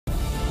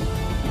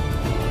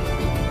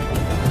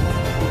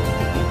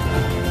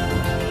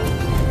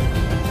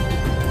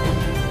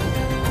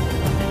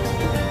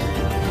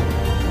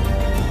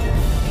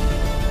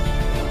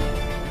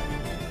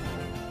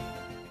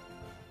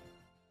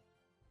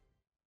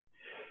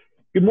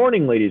Good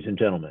morning, ladies and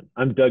gentlemen.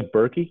 I'm Doug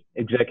Berkey,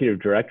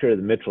 Executive Director of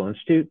the Mitchell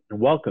Institute, and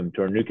welcome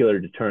to our Nuclear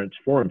Deterrence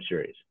Forum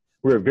Series.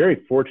 We're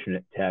very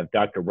fortunate to have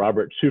Dr.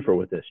 Robert Soofer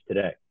with us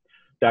today.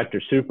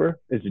 Dr. Soofer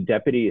is the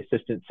Deputy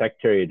Assistant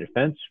Secretary of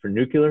Defense for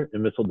Nuclear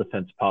and Missile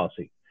Defense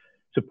Policy,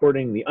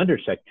 supporting the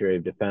Undersecretary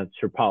of Defense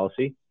for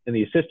Policy and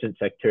the Assistant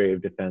Secretary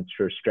of Defense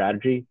for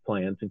Strategy,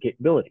 Plans, and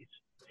Capabilities.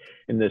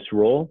 In this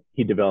role,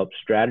 he develops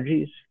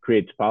strategies,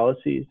 creates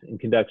policies, and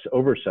conducts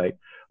oversight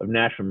of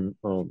national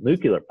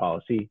nuclear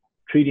policy,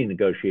 treaty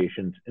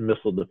negotiations, and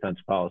missile defense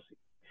policy.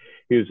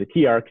 He was a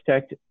key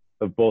architect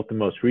of both the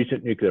most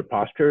recent Nuclear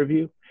Posture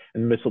Review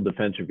and the Missile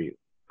Defense Review.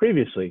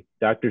 Previously,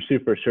 Dr.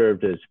 Soofer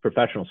served as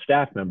professional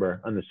staff member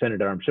on the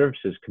Senate Armed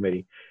Services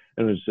Committee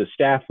and was the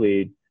staff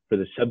lead for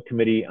the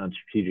Subcommittee on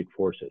Strategic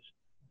Forces.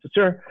 So,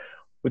 sir,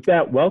 with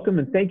that, welcome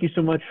and thank you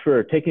so much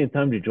for taking the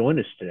time to join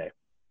us today.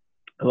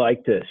 I'd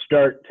like to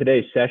start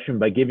today's session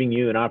by giving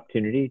you an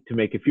opportunity to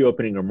make a few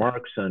opening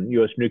remarks on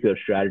U.S. nuclear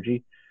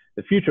strategy,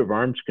 the future of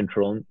arms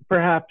control, and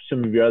perhaps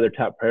some of your other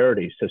top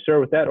priorities. So, sir,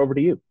 with that, over to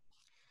you.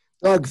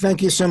 Doug,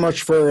 thank you so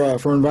much for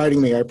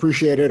inviting me. I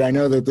appreciate it. I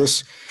know that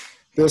this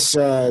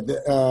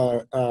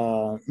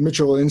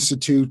Mitchell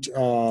Institute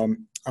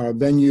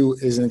venue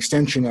is an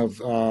extension of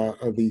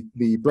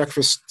the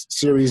breakfast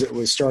series that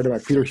was started by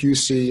Peter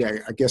Husey,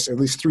 I guess at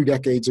least 3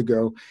 decades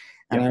ago.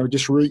 And I would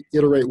just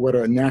reiterate what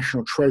a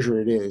national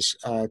treasure it is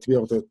to be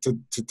able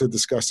to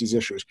discuss these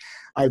issues.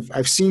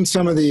 I've seen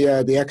some of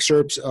the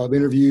excerpts of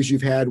interviews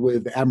you've had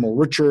with Admiral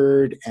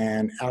Richard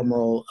and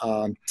Admiral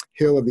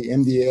Hill of the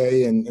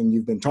MDA, and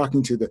you've been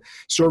talking to the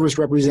service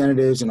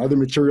representatives and other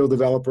material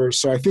developers.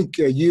 So I think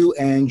you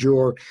and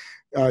your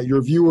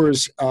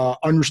viewers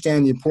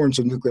understand the importance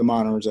of nuclear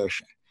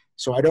modernization.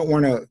 So I don't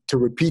want to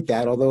repeat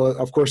that, although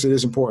of course it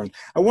is important.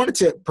 I wanted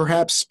to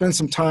perhaps spend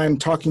some time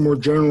talking more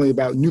generally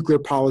about nuclear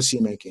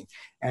policymaking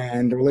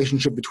and the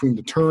relationship between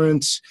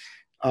deterrence,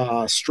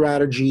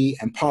 strategy,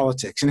 and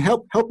politics, and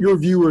help your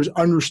viewers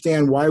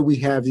understand why we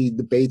have the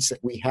debates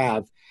that we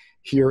have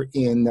here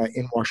in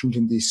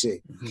Washington,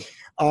 D.C.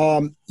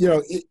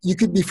 You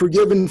could be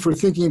forgiven for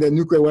thinking that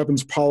nuclear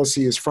weapons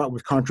policy is fraught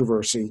with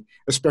controversy,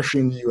 especially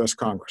in the U.S.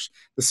 Congress.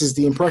 This is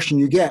the impression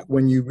you get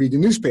when you read the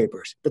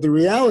newspapers, but the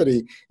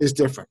reality is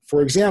different.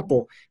 For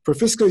example, for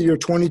fiscal year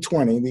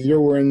 2020, the year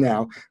we're in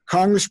now,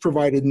 Congress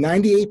provided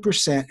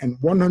 98% and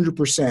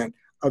 100%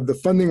 of the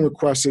funding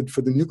requested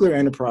for the nuclear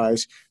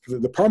enterprise for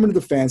the Department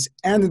of Defense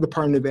and the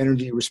Department of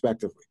Energy,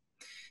 respectively.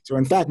 So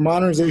in fact,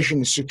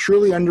 modernization is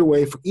securely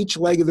underway for each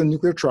leg of the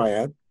nuclear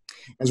triad,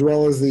 as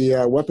well as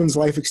the weapons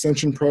life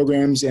extension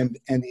programs and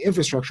the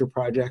infrastructure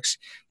projects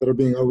that are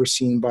being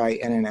overseen by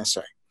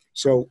NNSA.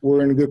 So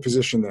we're in a good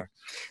position there.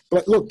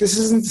 But look, this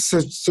isn't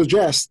to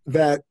suggest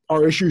that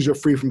our issues are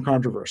free from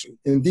controversy.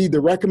 Indeed, the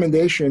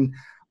recommendation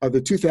of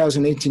the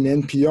 2018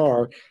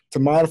 NPR to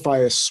modify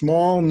a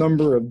small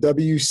number of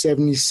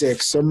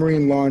W-76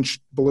 submarine-launched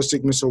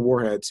ballistic missile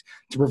warheads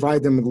to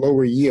provide them with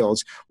lower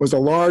yields was a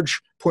large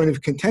point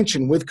of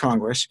contention with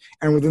Congress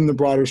and within the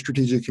broader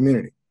strategic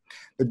community.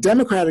 The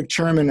Democratic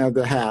chairman of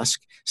the HASC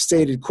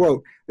stated,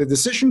 quote, "The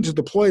decision to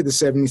deploy the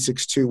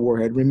 76-2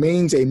 warhead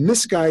remains a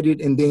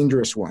misguided and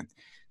dangerous one.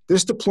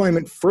 This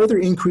deployment further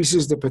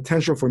increases the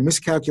potential for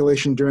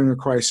miscalculation during a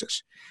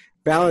crisis.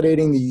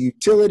 Validating the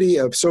utility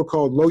of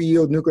so-called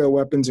low-yield nuclear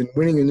weapons in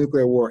winning a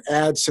nuclear war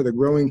adds to the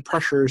growing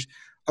pressures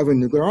of a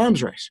nuclear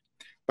arms race."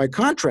 By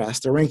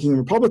contrast, the ranking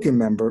Republican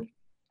member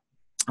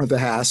of the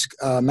HASC,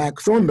 Mac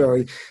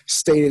Thornberry,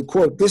 stated,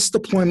 quote, "This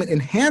deployment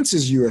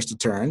enhances U.S.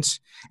 deterrence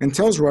and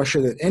tells Russia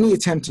that any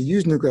attempt to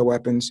use nuclear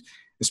weapons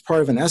as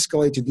part of an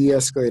escalate to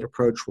de-escalate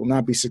approach will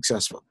not be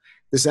successful.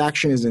 This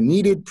action is a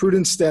needed,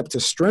 prudent step to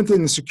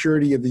strengthen the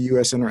security of the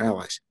U.S. and our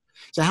allies."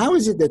 So how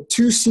is it that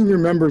 2 senior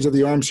members of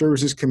the Armed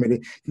Services Committee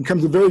can come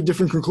to very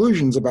different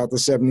conclusions about the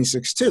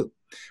 76-2?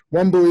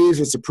 One believes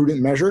it's a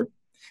prudent measure.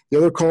 The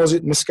other calls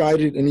it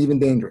misguided and even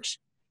dangerous.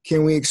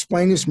 Can we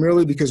explain this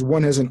merely because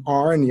one has an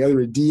R and the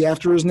other a D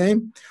after his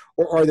name?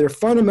 Or are there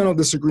fundamental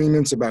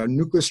disagreements about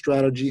nuclear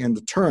strategy and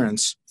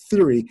deterrence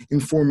theory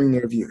informing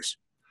their views?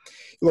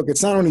 Look,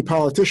 it's not only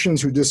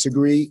politicians who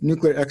disagree.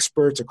 Nuclear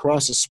experts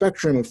across the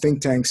spectrum of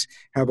think tanks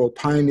have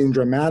opined in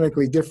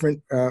dramatically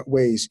different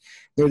ways,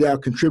 no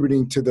doubt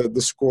contributing to the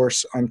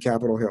discourse on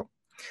Capitol Hill.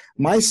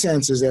 My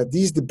sense is that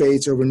these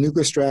debates over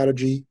nuclear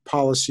strategy,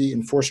 policy,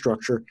 and force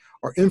structure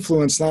are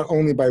influenced not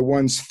only by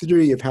one's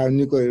theory of how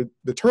nuclear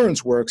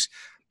deterrence works,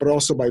 but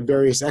also by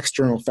various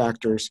external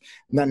factors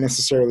not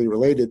necessarily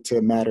related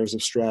to matters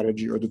of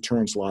strategy or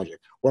deterrence logic,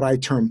 what I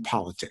term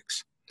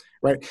politics.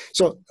 Right.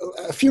 So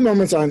a few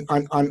moments on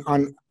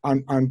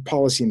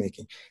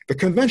policymaking. The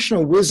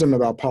conventional wisdom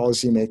about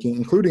policymaking,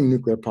 including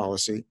nuclear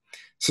policy,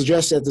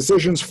 suggests that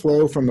decisions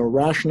flow from a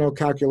rational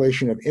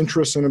calculation of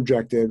interests and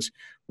objectives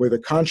with a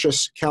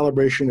conscious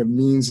calibration of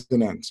means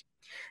and ends.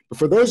 But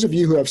for those of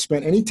you who have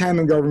spent any time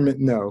in government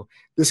know,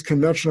 this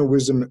conventional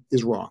wisdom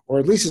is wrong, or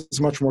at least it's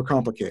much more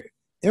complicated.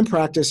 In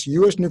practice,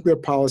 U.S. nuclear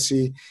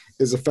policy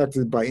is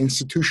affected by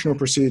institutional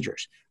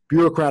procedures,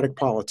 bureaucratic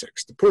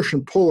politics, the push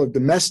and pull of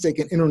domestic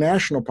and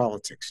international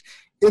politics,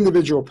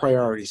 individual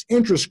priorities,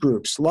 interest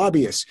groups,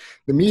 lobbyists,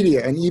 the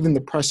media, and even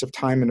the press of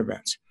time and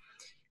events.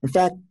 In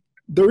fact,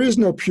 there is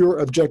no pure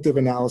objective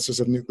analysis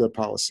of nuclear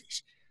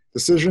policies.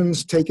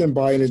 Decisions taken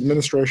by an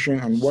administration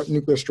on what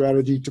nuclear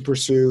strategy to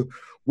pursue,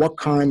 what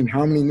kind and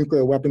how many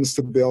nuclear weapons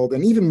to build,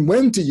 and even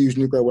when to use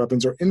nuclear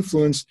weapons are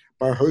influenced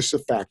by a host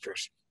of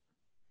factors.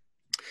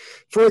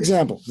 For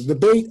example, the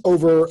debate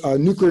over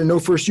nuclear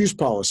no-first-use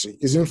policy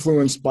is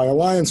influenced by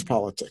alliance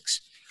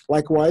politics.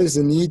 Likewise,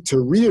 the need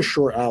to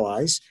reassure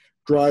allies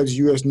drives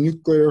U.S.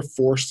 nuclear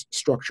force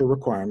structure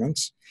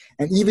requirements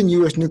and even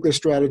U.S. nuclear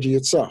strategy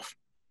itself.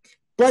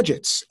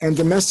 Budgets and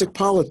domestic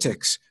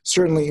politics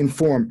certainly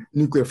inform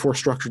nuclear force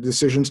structure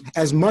decisions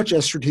as much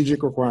as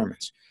strategic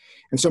requirements.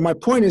 And so my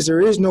point is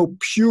there is no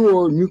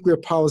pure nuclear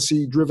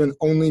policy driven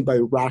only by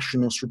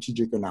rational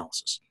strategic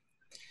analysis.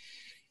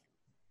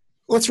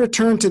 Let's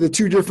return to the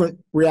two different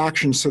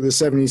reactions to the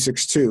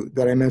 76-2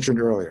 that I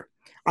mentioned earlier.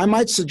 I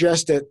might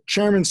suggest that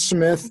Chairman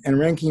Smith and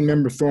Ranking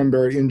Member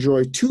Thornberry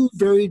enjoy two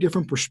very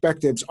different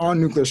perspectives on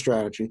nuclear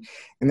strategy,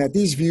 and that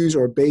these views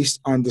are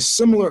based on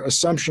dissimilar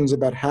assumptions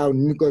about how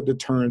nuclear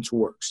deterrence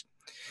works.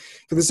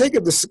 For the sake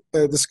of this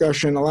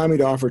discussion, allow me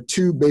to offer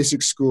two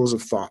basic schools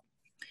of thought: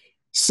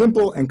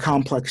 simple and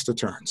complex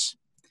deterrence.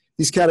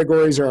 These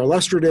categories are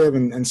illustrative,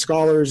 and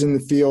scholars in the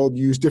field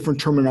use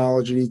different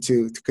terminology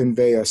to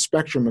convey a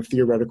spectrum of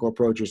theoretical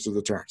approaches to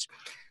deterrence.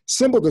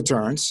 Simple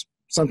deterrence,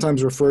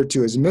 sometimes referred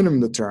to as minimum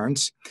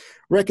deterrence,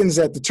 reckons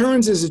that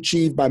deterrence is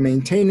achieved by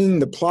maintaining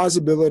the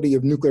plausibility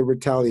of nuclear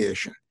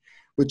retaliation,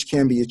 which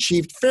can be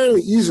achieved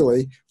fairly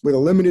easily with a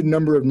limited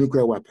number of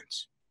nuclear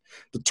weapons.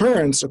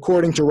 Deterrence,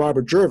 according to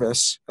Robert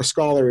Jervis, a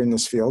scholar in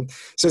this field,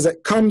 says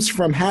that comes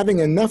from having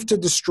enough to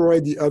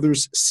destroy the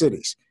other's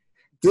cities.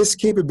 This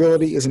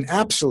capability is an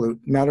absolute,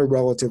 not a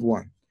relative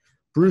one.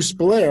 Bruce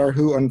Blair,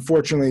 who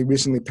unfortunately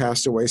recently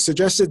passed away,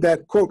 suggested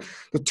that, quote,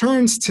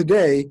 deterrence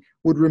today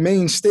would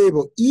remain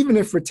stable even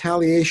if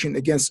retaliation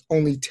against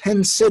only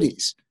 10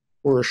 cities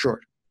were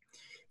assured.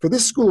 For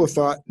this school of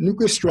thought,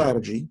 nuclear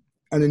strategy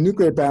and the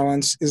nuclear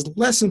balance is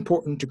less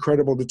important to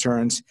credible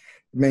deterrence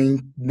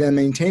than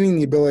maintaining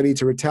the ability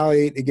to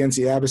retaliate against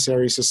the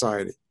adversary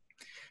society.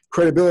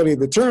 Credibility of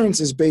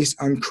deterrence is based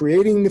on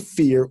creating the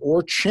fear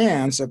or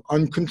chance of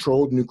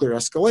uncontrolled nuclear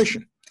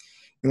escalation.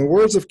 In the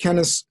words of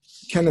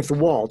Kenneth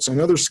Waltz,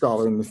 another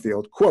scholar in the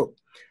field, quote,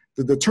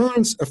 the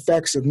deterrence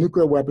effects of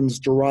nuclear weapons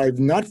derive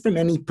not from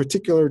any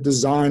particular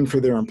design for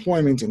their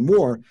employment in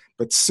war,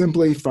 but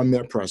simply from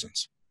their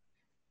presence.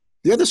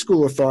 The other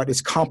school of thought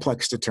is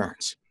complex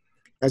deterrence.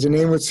 As the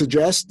name would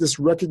suggest, this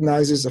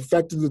recognizes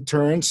effective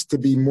deterrence to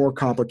be more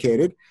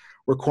complicated,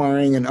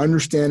 requiring an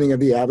understanding of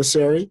the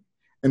adversary,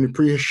 an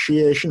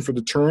appreciation for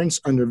deterrence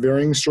under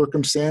varying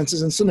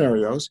circumstances and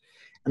scenarios,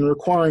 and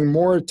requiring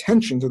more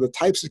attention to the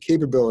types of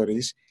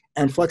capabilities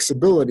and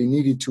flexibility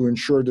needed to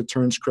ensure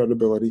deterrence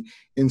credibility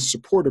in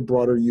support of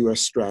broader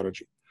U.S.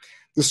 strategy.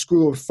 This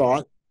school of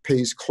thought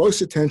pays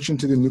close attention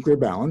to the nuclear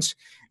balance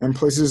and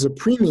places a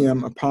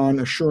premium upon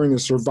assuring the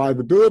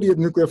survivability of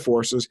nuclear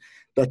forces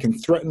that can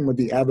threaten what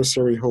the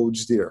adversary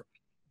holds dear.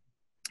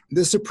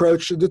 This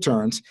approach to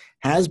deterrence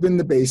has been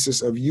the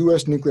basis of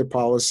U.S. nuclear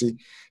policy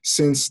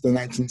since the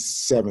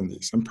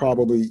 1970s and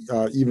probably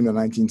even the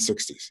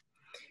 1960s.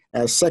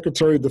 As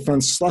Secretary of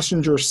Defense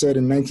Schlesinger said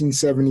in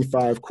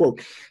 1975,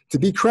 quote, to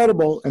be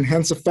credible and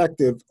hence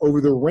effective over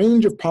the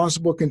range of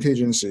possible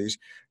contingencies,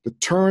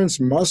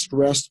 deterrence must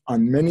rest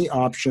on many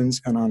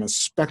options and on a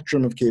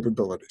spectrum of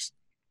capabilities.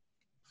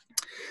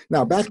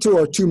 Now, back to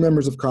our two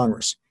members of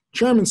Congress.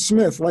 Chairman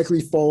Smith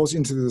likely falls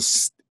into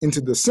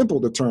the simple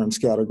deterrence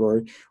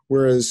category,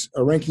 whereas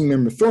Ranking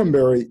Member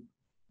Thornberry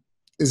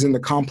is in the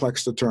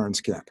complex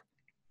deterrence camp.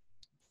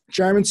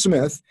 Chairman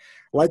Smith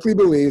likely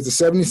believes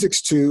the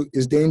 76-2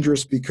 is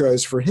dangerous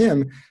because for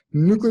him,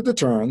 nuclear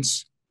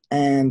deterrence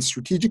and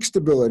strategic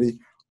stability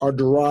are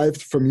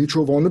derived from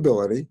mutual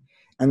vulnerability,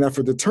 and that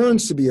for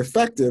deterrence to be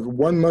effective,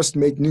 one must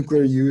make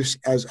nuclear use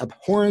as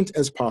abhorrent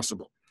as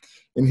possible.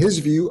 In his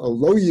view, a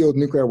low-yield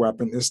nuclear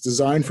weapon is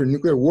designed for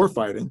nuclear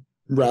warfighting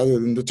rather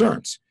than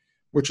deterrence,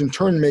 which in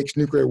turn makes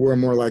nuclear war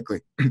more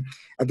likely.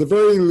 At the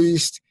very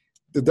least,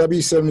 the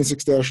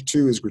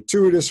W76-2 is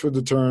gratuitous for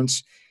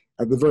deterrence.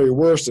 At the very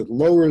worst, it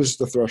lowers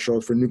the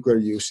threshold for nuclear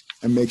use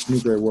and makes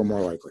nuclear war more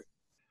likely.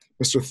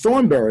 Mr.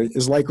 Thornberry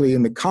is likely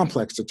in the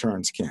complex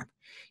deterrence camp.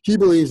 He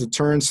believes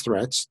deterrence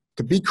threats,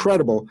 to be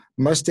credible,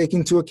 must take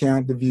into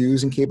account the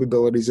views and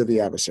capabilities of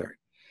the adversary.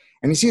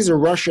 And he sees a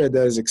Russia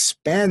that is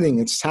expanding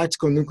its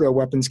tactical nuclear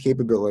weapons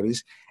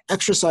capabilities,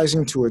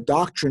 exercising to a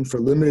doctrine for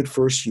limited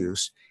first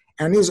use,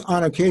 and is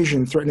on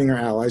occasion threatening our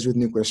allies with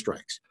nuclear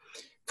strikes.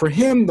 For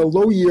him, the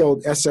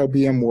low-yield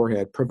SLBM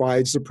warhead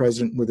provides the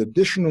president with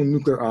additional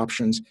nuclear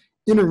options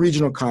in a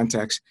regional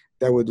context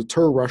that would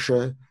deter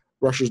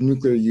Russia's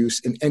nuclear use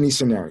in any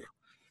scenario.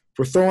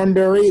 For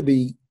Thornberry,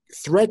 the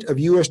threat of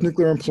U.S.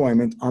 nuclear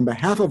employment on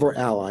behalf of our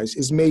allies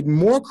is made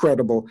more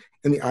credible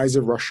in the eyes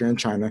of Russia and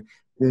China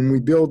when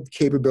we build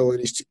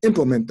capabilities to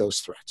implement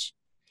those threats.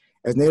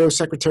 As NATO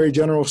Secretary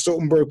General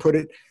Stoltenberg put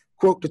it,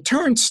 Quote,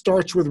 deterrence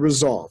starts with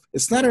resolve.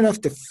 It's not enough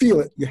to feel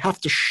it, you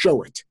have to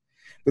show it.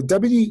 The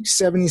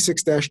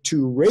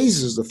W76-2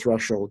 raises the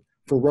threshold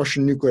for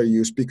Russian nuclear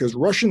use because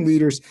Russian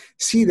leaders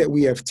see that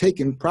we have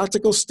taken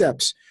practical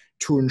steps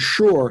to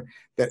ensure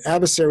that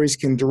adversaries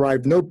can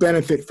derive no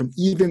benefit from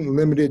even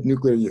limited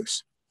nuclear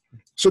use.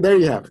 So there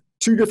you have it.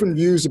 Two different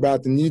views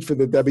about the need for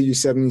the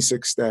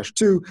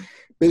W76-2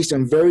 based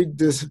on very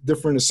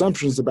different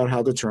assumptions about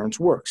how deterrence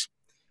works.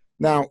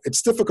 Now,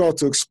 it's difficult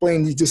to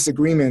explain these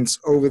disagreements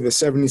over the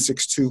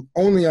 76-2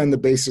 only on the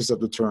basis of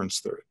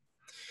deterrence theory,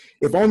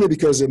 if only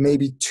because it may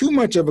be too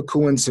much of a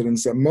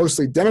coincidence that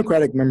mostly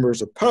Democratic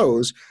members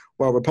oppose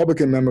while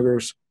Republican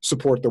members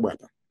support the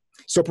weapon.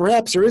 So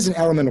perhaps there is an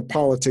element of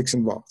politics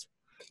involved,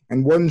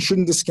 and one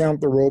shouldn't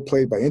discount the role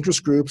played by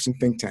interest groups and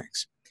think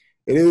tanks.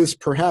 It is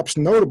perhaps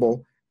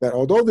notable that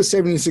although the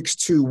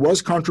 76-2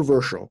 was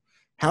controversial,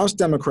 House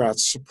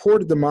Democrats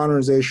supported the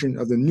modernization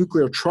of the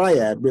nuclear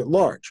triad writ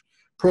large,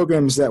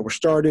 programs that were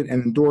started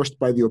and endorsed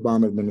by the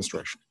Obama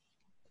administration.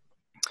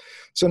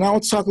 So now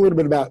let's talk a little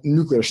bit about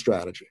nuclear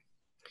strategy.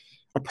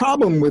 A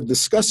problem with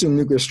discussing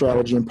nuclear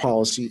strategy and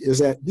policy is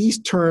that these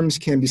terms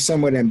can be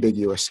somewhat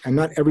ambiguous and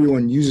not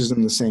everyone uses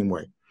them the same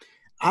way.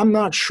 I'm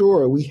not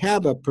sure we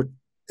have a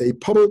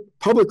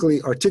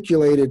publicly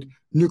articulated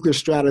nuclear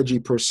strategy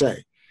per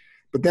se,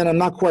 but then I'm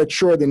not quite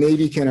sure the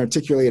Navy can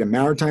articulate a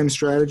maritime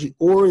strategy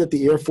or that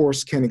the Air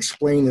Force can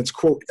explain its,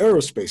 quote,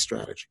 aerospace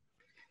strategy.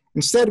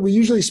 Instead, we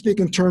usually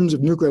speak in terms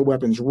of nuclear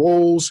weapons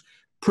roles,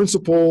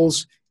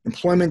 principles,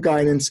 employment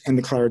guidance, and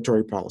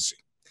declaratory policy.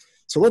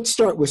 So let's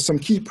start with some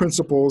key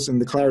principles in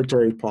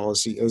declaratory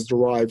policy as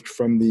derived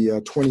from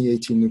the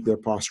 2018 Nuclear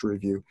Posture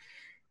Review,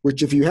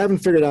 which, if you haven't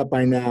figured out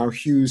by now,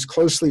 hews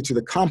closely to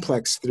the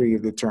complex theory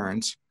of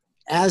deterrence,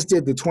 as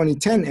did the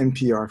 2010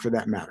 NPR for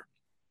that matter.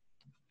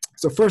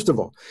 So first of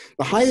all,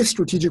 the highest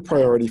strategic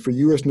priority for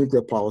U.S.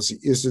 nuclear policy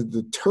is to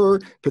deter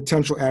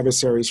potential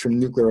adversaries from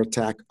nuclear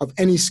attack of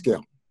any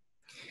scale.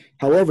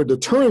 However,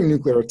 deterring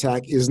nuclear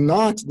attack is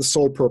not the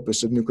sole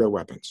purpose of nuclear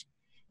weapons.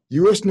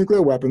 U.S.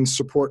 nuclear weapons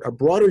support a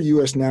broader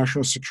U.S.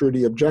 national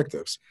security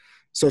objectives,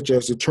 such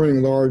as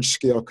deterring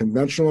large-scale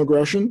conventional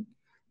aggression,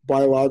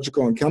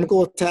 biological and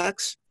chemical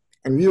attacks,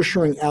 and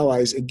reassuring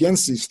allies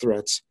against these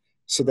threats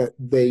so that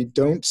they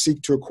don't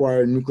seek to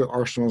acquire nuclear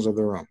arsenals of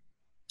their own.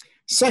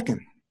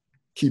 Second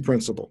key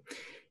principle,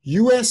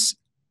 the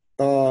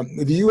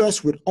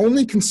U.S. would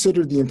only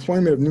consider the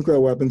employment of nuclear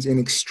weapons in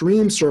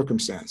extreme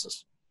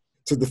circumstances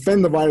to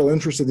defend the vital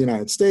interests of the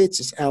United States,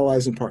 its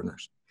allies, and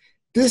partners.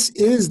 This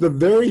is the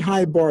very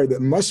high bar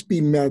that must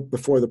be met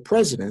before the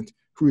president,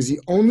 who is the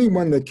only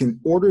one that can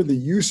order the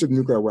use of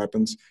nuclear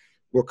weapons,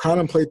 will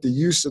contemplate the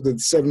use of the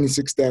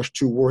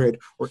 76-2 warhead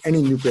or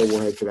any nuclear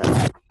warhead for that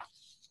matter.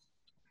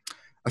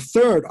 A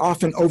third,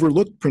 often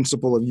overlooked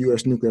principle of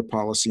U.S. nuclear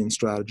policy and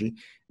strategy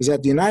is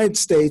that the United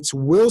States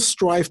will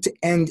strive to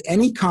end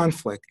any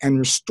conflict and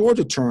restore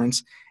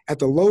deterrence at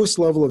the lowest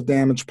level of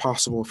damage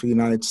possible for the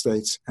United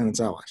States and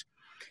its allies.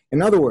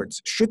 In other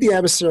words, should the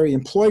adversary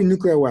employ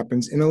nuclear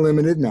weapons in a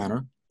limited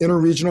manner in a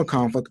regional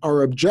conflict,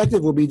 our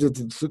objective will be to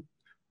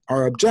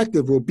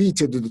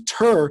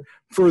deter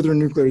further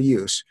nuclear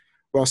use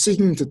while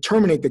seeking to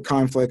terminate the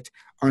conflict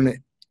on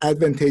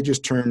advantageous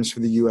terms for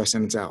the U.S.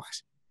 and its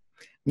allies.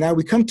 Now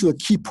we come to a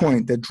key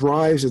point that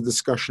drives the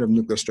discussion of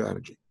nuclear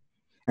strategy.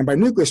 And by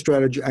nuclear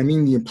strategy, I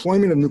mean the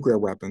employment of nuclear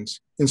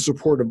weapons in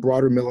support of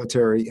broader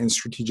military and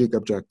strategic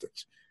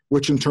objectives,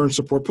 which in turn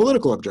support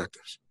political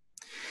objectives.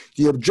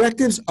 The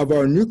objectives of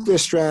our nuclear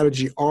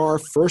strategy are,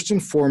 first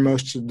and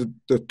foremost, to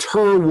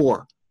deter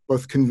war,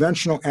 both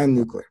conventional and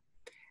nuclear.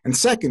 And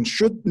second,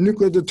 should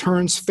nuclear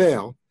deterrence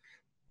fail,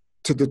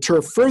 to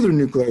deter further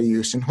nuclear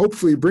use and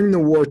hopefully bring the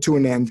war to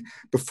an end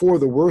before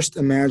the worst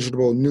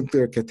imaginable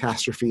nuclear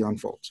catastrophe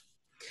unfolds.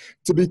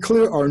 To be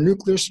clear, our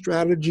nuclear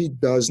strategy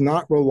does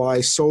not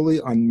rely solely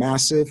on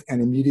massive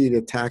and immediate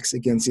attacks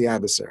against the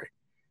adversary,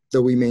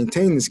 though we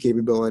maintain this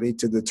capability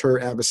to deter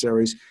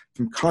adversaries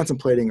from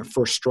contemplating a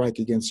first strike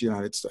against the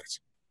United States.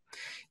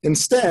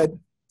 Instead,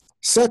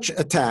 such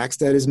attacks,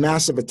 that is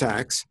massive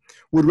attacks,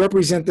 would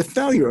represent the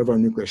failure of our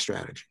nuclear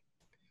strategy.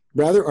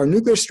 Rather, our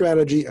nuclear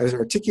strategy, as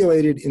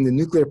articulated in the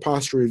Nuclear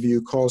Posture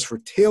Review, calls for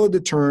tailored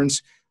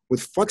deterrence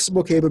with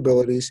flexible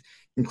capabilities,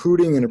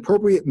 including an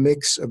appropriate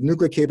mix of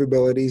nuclear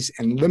capabilities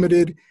and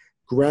limited,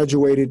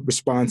 graduated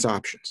response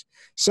options,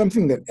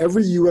 something that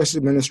every U.S.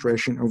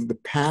 administration over the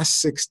past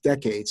 6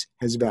 decades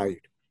has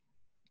valued.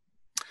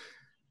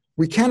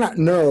 We cannot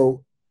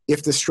know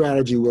if the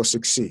strategy will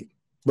succeed,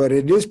 but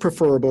it is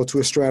preferable to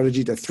a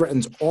strategy that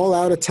threatens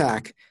all-out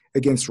attack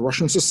against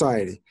Russian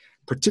society,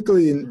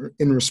 particularly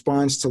in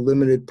response to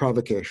limited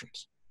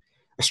provocations.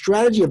 A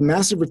strategy of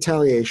massive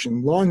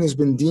retaliation long has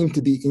been deemed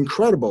to be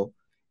incredible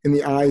in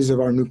the eyes of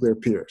our nuclear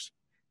peers,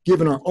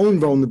 given our own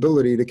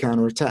vulnerability to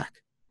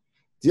counterattack.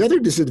 The other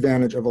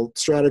disadvantage of a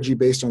strategy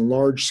based on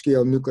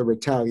large-scale nuclear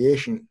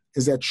retaliation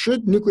is that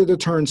should nuclear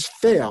deterrence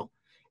fail,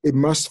 it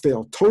must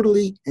fail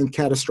totally and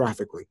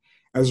catastrophically,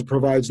 as it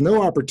provides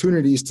no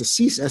opportunities to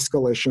cease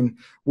escalation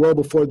well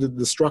before the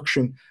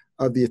destruction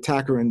of the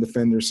attacker and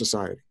defender's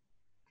society.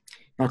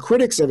 Now,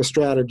 critics of a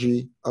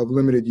strategy of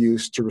limited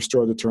use to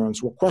restore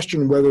deterrence will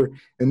question whether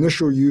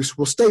initial use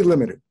will stay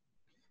limited.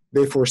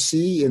 They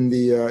foresee in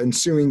the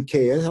ensuing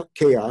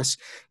chaos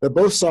that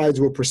both sides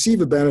will perceive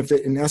a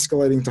benefit in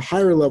escalating to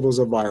higher levels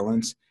of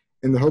violence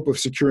in the hope of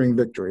securing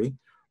victory,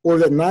 or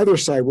that neither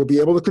side will be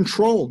able to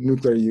control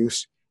nuclear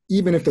use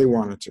even if they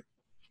wanted to.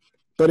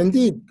 But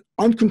indeed,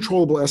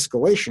 uncontrollable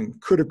escalation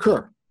could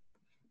occur.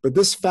 But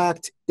this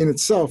fact in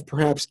itself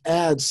perhaps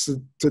adds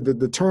to the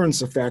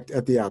deterrence effect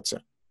at the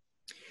outset.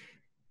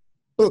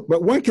 Look,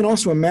 but one can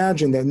also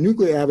imagine that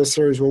nuclear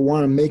adversaries will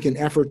want to make an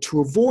effort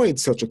to avoid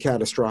such a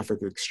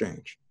catastrophic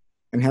exchange.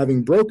 And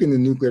having broken the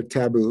nuclear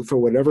taboo for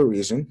whatever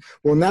reason,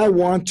 will now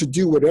want to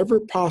do whatever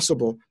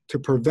possible to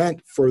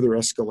prevent further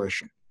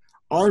escalation.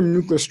 Our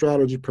nuclear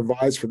strategy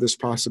provides for this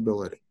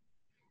possibility.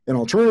 An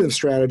alternative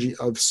strategy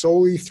of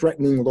solely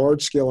threatening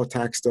large-scale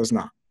attacks does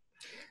not.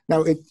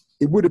 Now, it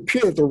would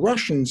appear that the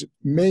Russians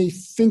may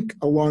think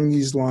along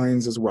these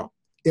lines as well.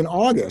 In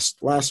August,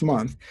 last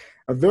month,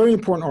 a very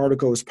important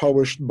article was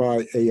published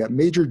by a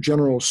Major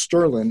General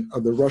Sterlin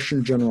of the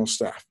Russian General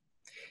Staff.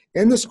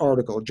 In this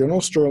article,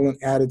 General Sterlin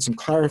added some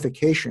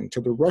clarification to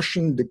the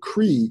Russian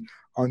decree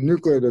on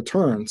nuclear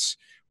deterrence,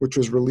 which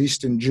was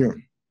released in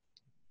June.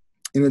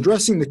 In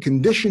addressing the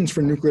conditions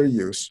for nuclear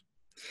use,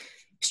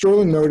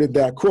 Sterlin noted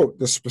that, quote,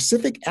 the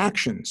specific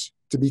actions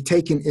to be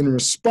taken in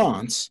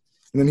response,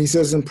 and then he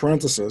says in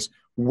parentheses,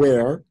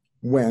 where,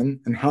 when,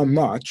 and how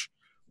much,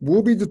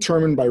 will be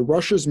determined by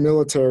Russia's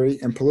military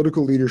and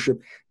political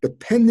leadership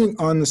depending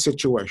on the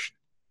situation.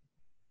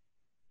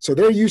 So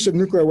their use of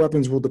nuclear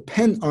weapons will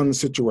depend on the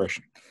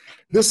situation.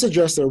 This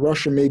suggests that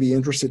Russia may be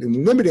interested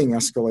in limiting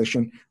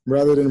escalation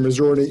rather than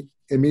resorting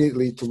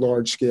immediately to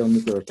large-scale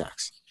nuclear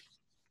attacks.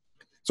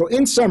 So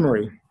in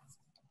summary,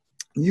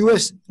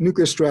 U.S.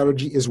 nuclear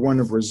strategy is one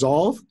of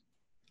resolve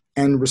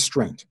and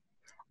restraint.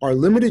 Our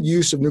limited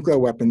use of nuclear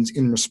weapons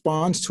in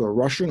response to a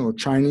Russian or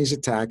Chinese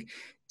attack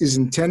is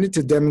intended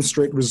to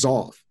demonstrate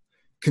resolve,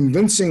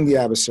 convincing the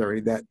adversary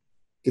that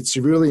it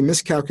severely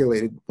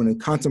miscalculated when it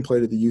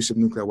contemplated the use of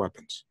nuclear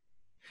weapons.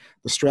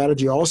 The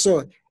strategy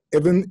also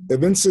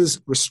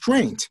evinces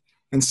restraint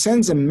and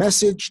sends a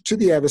message to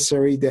the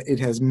adversary that it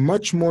has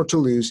much more to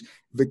lose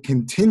if it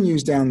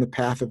continues down the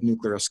path of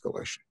nuclear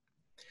escalation.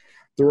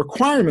 The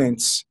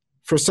requirements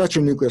for such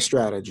a nuclear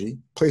strategy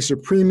place a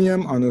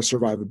premium on the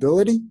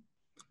survivability,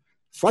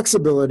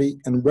 flexibility,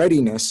 and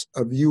readiness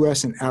of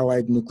U.S. and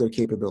allied nuclear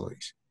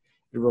capabilities.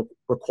 It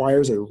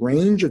requires a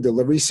range of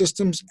delivery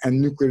systems and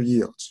nuclear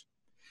yields.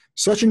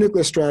 Such a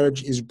nuclear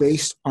strategy is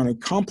based on a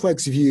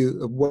complex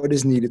view of what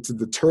is needed to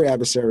deter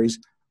adversaries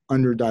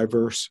under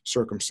diverse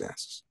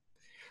circumstances.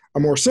 A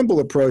more simple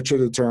approach to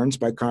deterrence,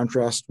 by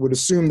contrast, would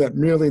assume that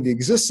merely the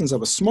existence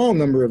of a small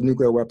number of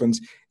nuclear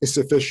weapons is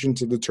sufficient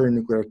to deter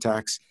nuclear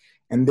attacks,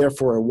 and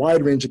therefore a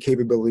wide range of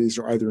capabilities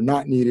are either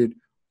not needed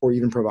or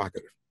even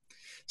provocative.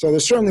 So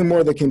there's certainly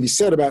more that can be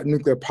said about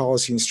nuclear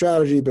policy and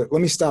strategy, but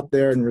let me stop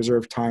there and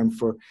reserve time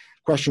for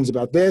questions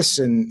about this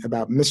and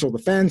about missile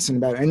defense and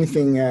about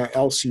anything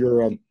else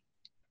your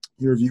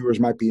viewers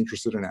might be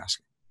interested in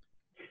asking.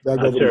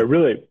 Sir, I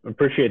really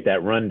appreciate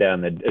that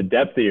rundown. The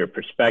depth of your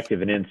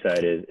perspective and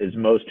insight is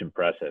most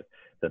impressive,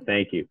 so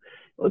thank you.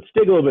 Let's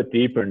dig a little bit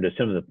deeper into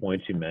some of the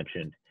points you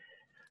mentioned.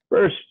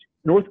 First,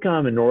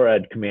 Northcom and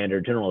NORAD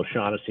Commander General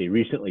O'Shaughnessy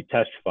recently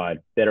testified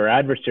that our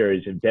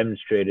adversaries have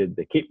demonstrated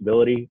the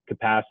capability,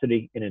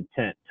 capacity, and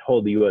intent to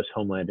hold the U.S.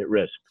 homeland at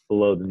risk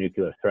below the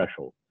nuclear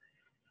threshold.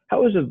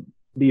 How is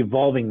the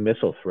evolving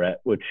missile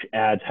threat, which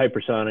adds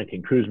hypersonic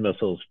and cruise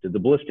missiles to the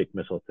ballistic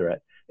missile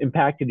threat,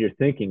 impacted your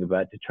thinking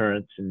about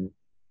deterrence and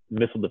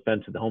missile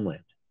defense of the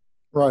homeland?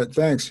 Right,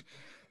 thanks.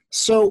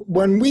 So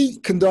when we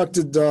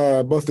conducted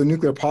both the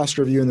nuclear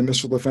posture review and the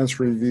missile defense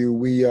review,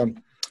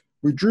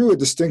 we drew a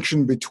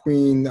distinction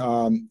between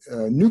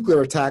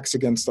nuclear attacks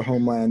against the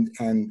homeland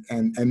and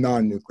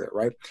non-nuclear,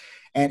 right?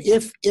 And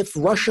if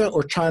Russia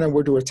or China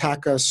were to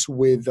attack us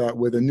with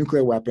a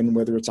nuclear weapon,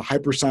 whether it's a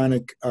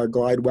hypersonic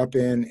glide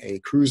weapon, a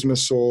cruise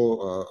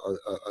missile,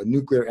 a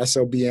nuclear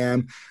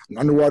SLBM, an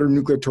underwater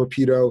nuclear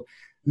torpedo,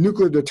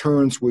 nuclear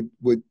deterrence would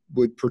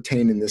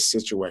pertain in this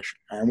situation.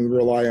 And we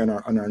rely on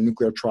our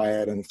nuclear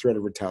triad and the threat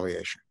of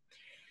retaliation.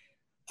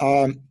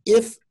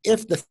 If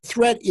the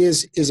threat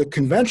is a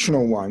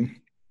conventional one,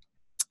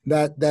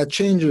 that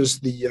changes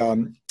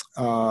the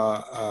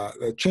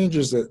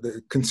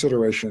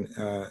consideration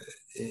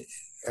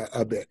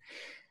a bit,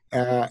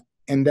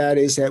 and that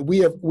is that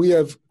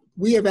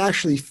we have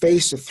actually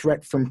faced a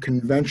threat from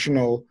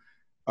conventional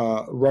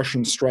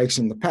Russian strikes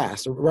in the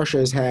past. Russia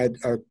has had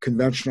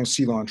conventional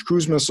sea-launched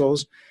cruise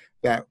missiles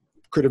that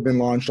could have been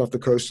launched off the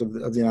coast of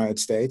the United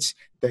States.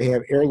 They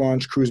have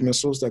air-launched cruise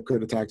missiles that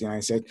could attack the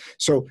United States.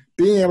 So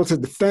being able to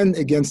defend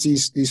against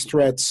these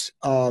threats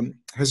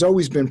has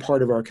always been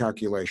part of our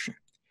calculation.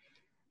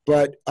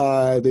 But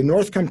the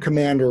Northcom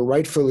commander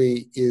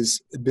rightfully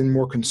has been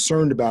more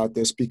concerned about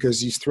this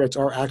because these threats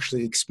are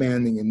actually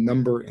expanding in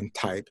number and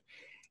type.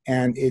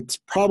 And it's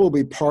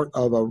probably part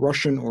of a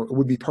Russian, or it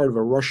would be part of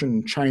a Russian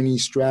and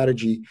Chinese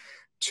strategy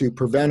to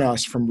prevent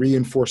us from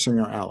reinforcing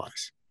our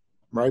allies,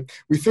 right?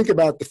 We think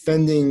about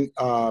defending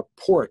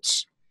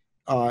ports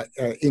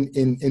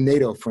in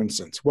NATO, for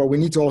instance. Well, we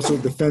need to also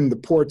defend the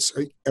ports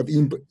of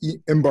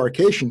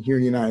embarkation here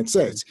in the United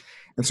States.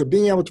 And so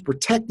being able to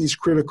protect these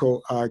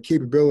critical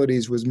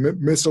capabilities with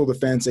missile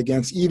defense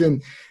against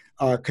even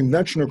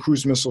conventional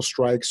cruise missile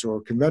strikes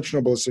or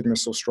conventional ballistic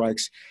missile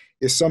strikes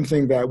is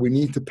something that we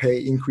need to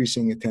pay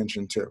increasing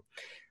attention to.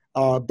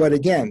 But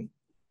again,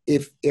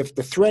 if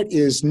the threat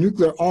is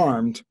nuclear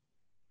armed,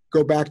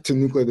 go back to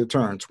nuclear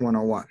deterrence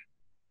 101,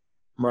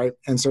 right?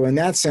 And so in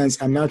that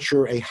sense, I'm not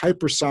sure a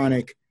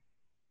hypersonic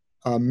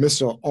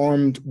missile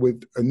armed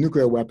with a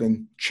nuclear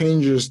weapon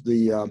changes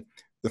the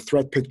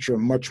threat picture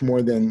much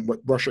more than what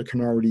Russia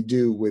can already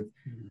do with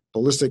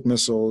ballistic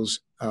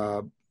missiles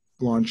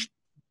launched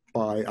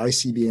by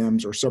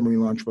ICBMs or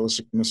submarine-launched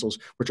ballistic missiles,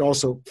 which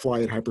also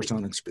fly at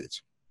hypersonic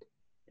speeds.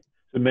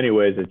 So in many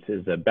ways,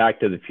 it's a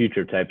back to the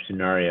future type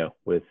scenario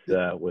with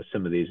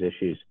some of these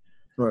issues.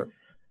 Right.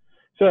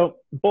 So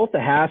both the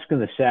HASC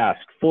and the SASC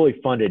fully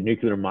funded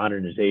nuclear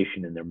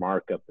modernization in their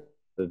markup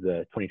of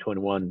the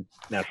 2021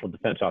 National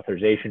Defense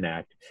Authorization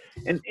Act.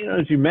 And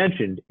as you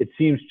mentioned, it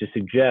seems to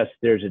suggest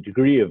there's a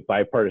degree of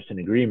bipartisan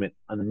agreement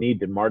on the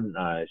need to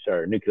modernize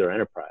our nuclear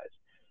enterprise.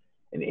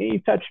 And you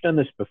touched on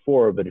this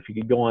before, but if you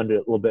could go on to it a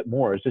little bit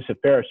more, is this a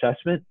fair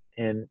assessment?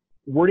 And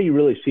where do you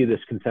really see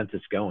this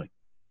consensus going?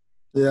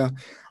 Yeah,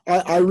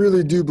 I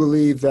really do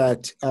believe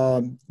that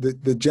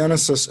the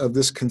genesis of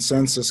this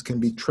consensus can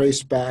be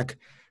traced back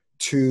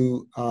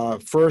to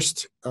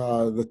first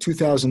the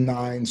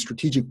 2009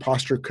 Strategic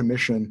Posture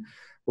Commission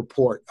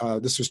report.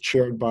 This was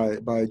chaired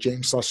by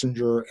James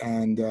Schlesinger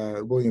and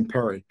William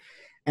Perry.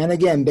 And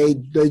again, they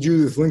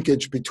drew this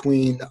linkage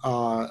between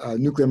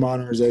nuclear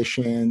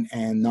modernization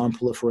and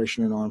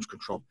nonproliferation and arms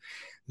control.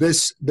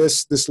 This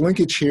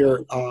linkage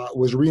here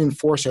was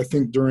reinforced, I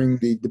think, during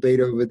the debate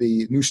over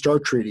the New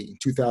START Treaty in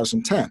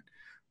 2010,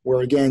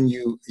 where again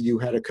you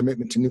had a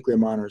commitment to nuclear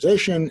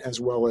modernization as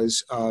well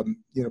as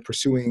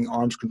pursuing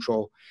arms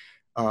control,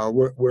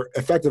 where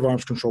effective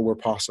arms control where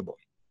possible.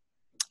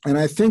 And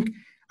I think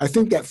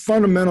that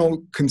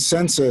fundamental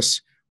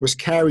consensus was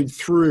carried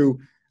through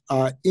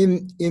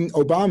in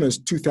Obama's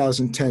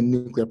 2010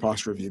 nuclear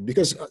posture review,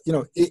 because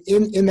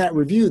in that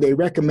review they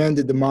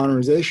recommended the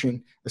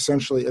modernization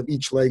essentially of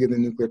each leg of the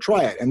nuclear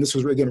triad, and this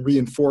was again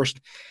reinforced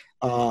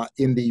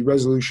in the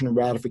resolution of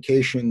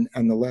ratification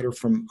and the letter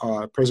from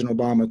President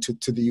Obama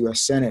to the U.S.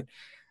 Senate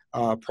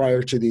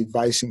prior to the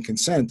advice and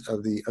consent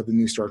of the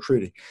New START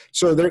Treaty.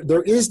 So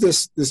there is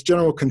this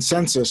general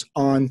consensus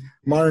on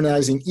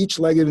modernizing each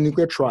leg of the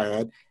nuclear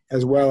triad,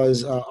 as well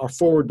as our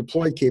forward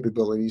deployed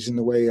capabilities in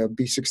the way of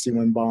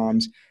B-61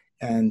 bombs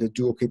and the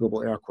dual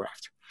capable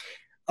aircraft.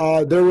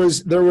 There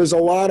was a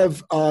lot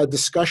of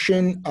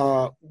discussion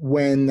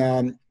when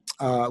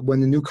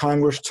the new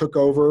Congress took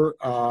over.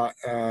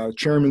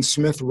 Chairman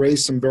Smith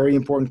raised some very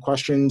important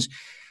questions.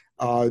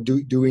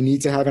 Do we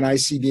need to have an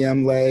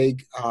ICBM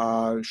leg?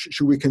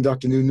 Should we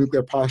conduct a new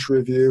nuclear posture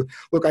review?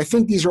 Look, I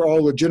think these are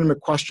all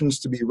legitimate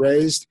questions to be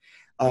raised.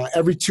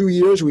 Every 2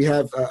 years, we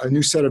have a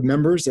new set of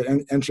members that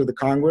enter the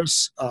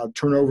Congress.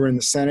 Turnover in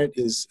the Senate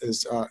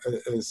is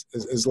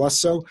less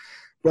so,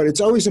 but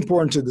it's always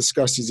important to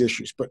discuss these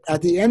issues. But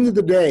at the end of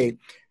the day,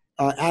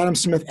 Adam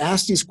Smith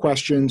asked these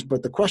questions,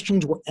 but the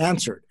questions were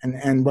answered.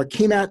 And what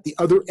came out the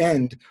other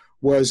end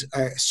was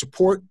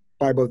support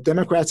by both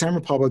Democrats and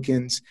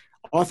Republicans,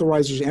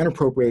 authorizers and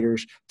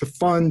appropriators, to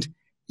fund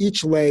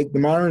each leg, the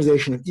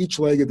modernization of each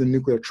leg of the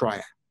nuclear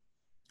triad,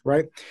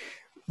 right?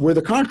 Where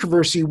the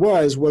controversy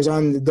was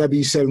on the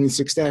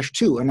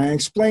W76-2, and I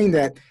explained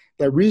that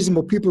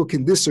reasonable people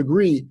can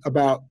disagree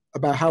about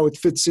how it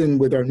fits in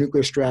with our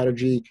nuclear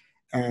strategy,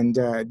 and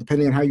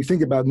depending on how you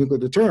think about nuclear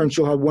deterrence,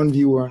 you'll have one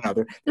view or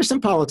another. There's some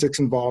politics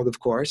involved, of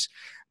course,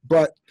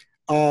 but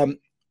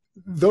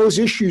those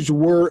issues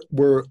were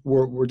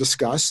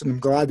discussed, and I'm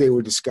glad they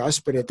were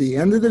discussed. But at the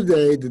end of the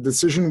day, the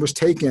decision was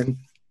taken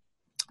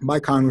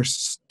by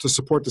Congress to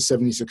support the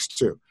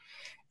 76-2.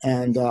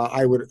 And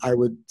I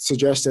would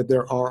suggest that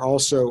there are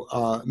also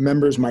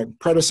members, my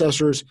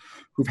predecessors,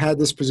 who've had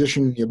this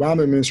position in the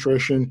Obama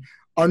administration,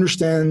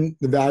 understand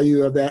the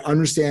value of that,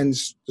 understand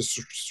the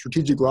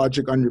strategic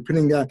logic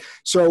underpinning that.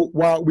 So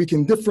while we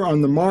can differ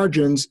on the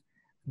margins,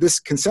 this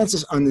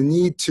consensus on the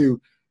need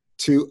to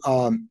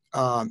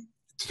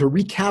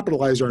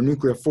recapitalize our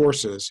nuclear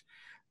forces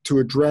to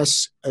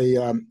address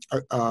a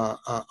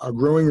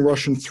growing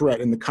Russian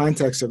threat in the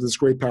context of this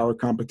great power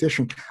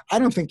competition, I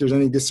don't think there's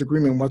any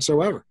disagreement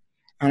whatsoever.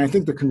 And I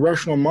think the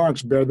congressional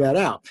marks bear that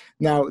out.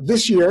 Now,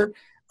 this year,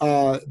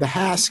 the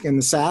HASC and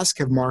the SASC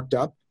have marked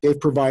up. They've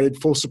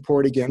provided full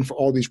support again for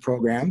all these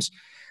programs.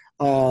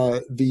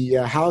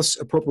 The House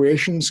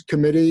Appropriations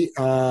Committee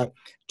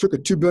took a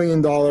 $2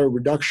 billion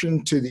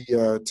reduction to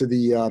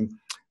the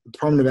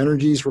Department of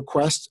Energy's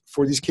request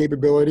for these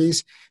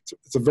capabilities.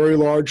 It's a very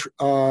large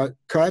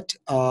cut.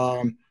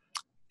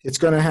 It's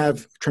going to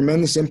have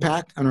tremendous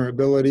impact on our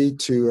ability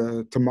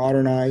to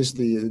modernize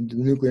the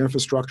nuclear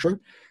infrastructure.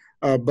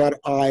 But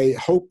I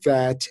hope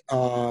that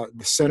the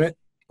Senate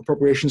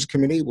Appropriations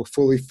Committee will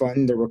fully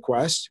fund the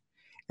request,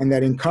 and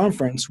that in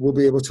conference we'll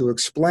be able to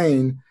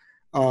explain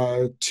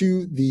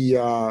to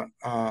the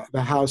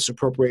House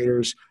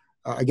appropriators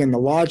again the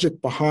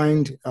logic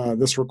behind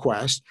this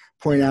request.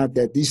 Point out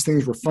that these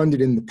things were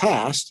funded in the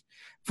past.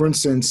 For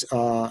instance,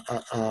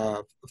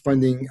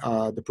 funding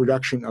the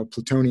production of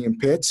plutonium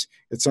pits.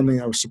 It's something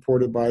that was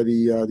supported by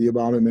the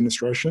Obama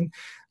administration.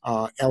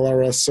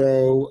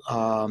 LRSO,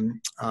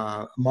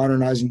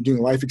 modernizing,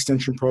 doing life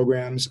extension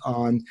programs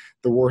on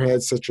the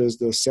warheads such as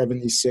the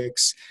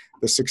 76,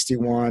 the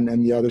 61,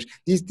 and the others.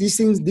 These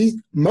things,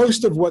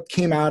 most of what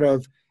came out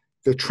of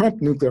the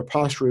Trump nuclear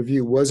posture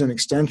review was an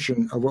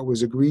extension of what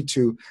was agreed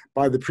to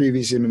by the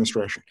previous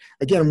administration.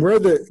 Again, where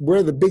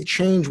the big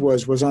change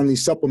was on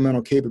these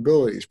supplemental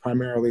capabilities,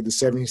 primarily the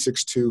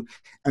 76-2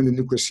 and the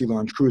nuclear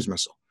sea-launched cruise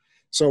missile.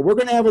 So we're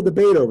going to have a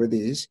debate over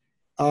these,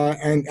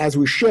 and as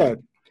we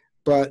should.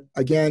 But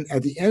again,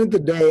 at the end of the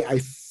day,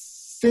 I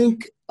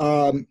think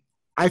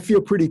I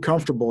feel pretty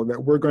comfortable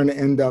that we're going to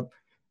end up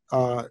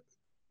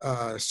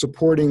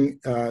supporting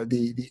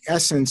the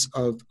essence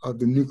of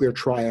the nuclear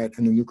triad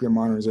and the nuclear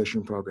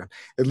modernization program,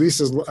 at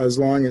least as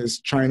long as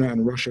China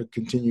and Russia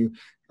continue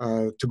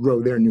to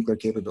grow their nuclear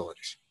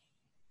capabilities.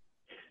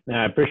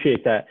 Now, I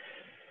appreciate that.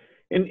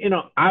 And,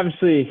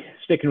 obviously,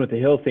 sticking with the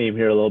Hill theme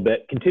here a little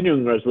bit,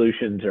 continuing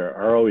resolutions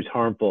are always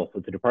harmful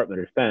with the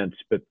Department of Defense,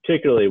 but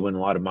particularly when a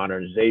lot of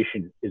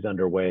modernization is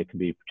underway, it can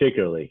be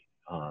particularly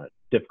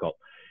difficult.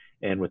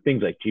 And with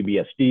things like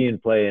GBSD in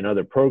play and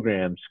other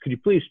programs, could you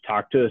please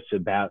talk to us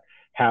about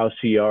how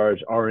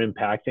CRs are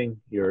impacting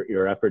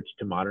your efforts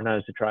to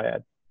modernize the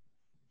triad?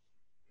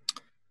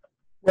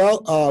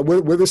 Well,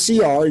 with a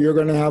CR, you're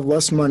going to have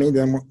less money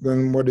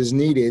than what is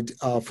needed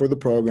for the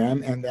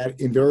program, and that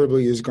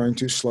invariably is going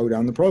to slow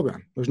down the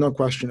program. There's no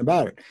question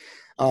about it.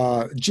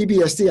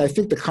 GBSD, I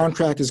think the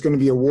contract is going to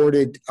be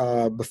awarded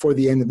before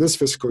the end of this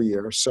fiscal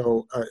year.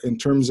 So in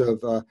terms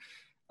of a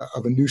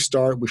new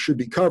start, we should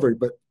be covered.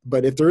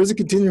 But if there is a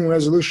continuing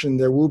resolution,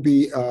 there will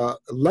be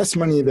less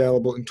money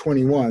available in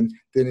 21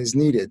 than is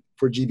needed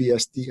for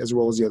GBSD as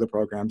well as the other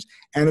programs,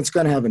 and it's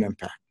going to have an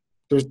impact.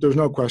 There's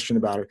no question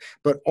about it.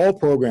 But all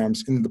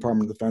programs in the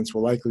Department of Defense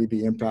will likely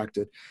be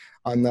impacted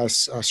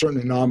unless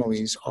certain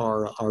anomalies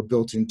are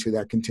built into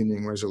that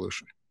continuing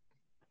resolution.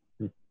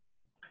 So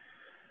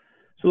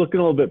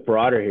looking a little bit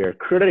broader here,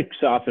 critics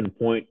often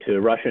point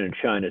to Russia and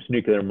China's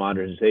nuclear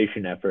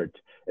modernization efforts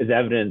as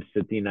evidence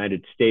that the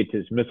United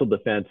States' missile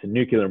defense and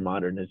nuclear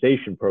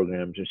modernization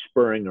programs are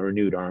spurring a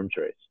renewed arms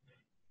race.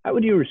 How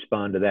would you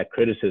respond to that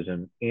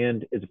criticism?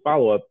 And as a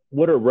follow-up,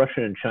 what are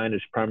Russia and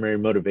China's primary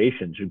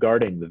motivations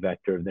regarding the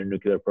vector of their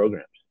nuclear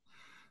programs?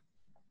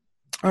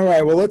 All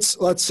right. Well, let's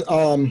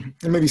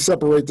maybe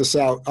separate this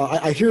out.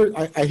 I hear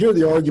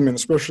the argument,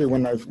 especially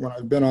when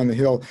I've been on the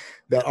Hill,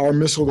 that our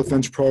missile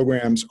defense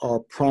programs are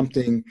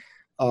prompting,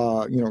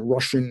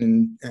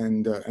 Russian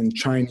and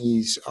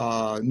Chinese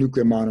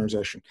nuclear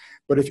modernization.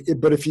 But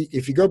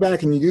if you go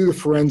back and you do the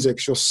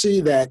forensics, you'll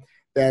see that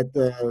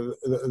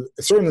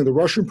certainly the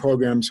Russian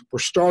programs were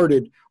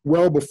started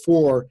well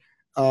before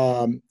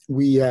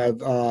we have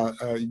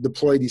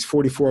deployed these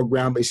 44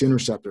 ground-based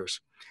interceptors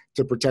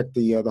to protect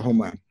the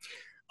homeland.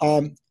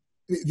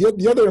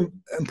 The other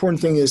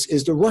important thing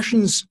is the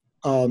Russians,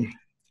 and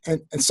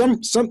some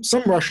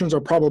Russians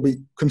are probably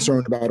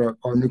concerned about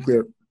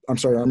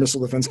our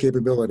missile defense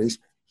capabilities,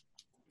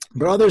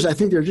 but others, I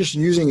think they're just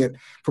using it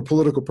for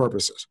political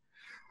purposes.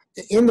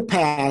 In the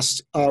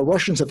past,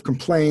 Russians have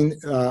complained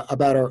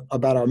about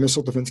our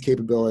missile defense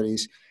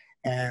capabilities,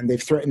 and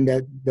they've threatened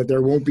that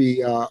there won't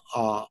be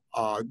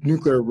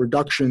nuclear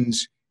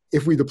reductions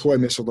if we deploy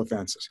missile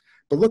defenses.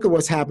 But look at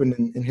what's happened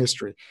in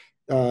history.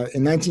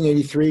 In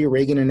 1983,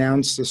 Reagan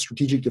announced the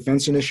Strategic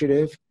Defense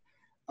Initiative.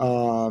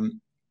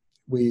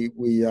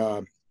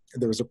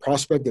 There was a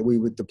prospect that we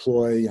would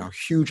deploy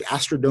huge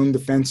Astrodome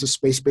defenses,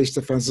 space-based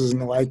defenses, and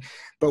the like.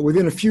 But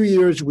within a few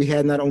years, we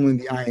had not only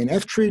the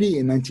INF Treaty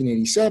in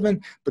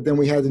 1987, but then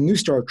we had the New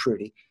START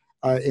Treaty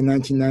in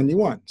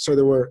 1991. So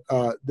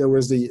there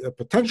was the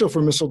potential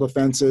for missile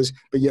defenses,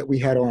 but yet we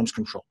had arms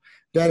control.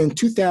 Then in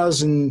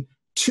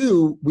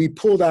 2002, we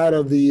pulled out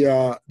of the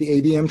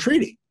ABM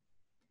Treaty.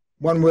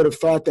 One would have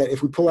thought that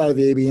if we pull out of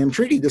the ABM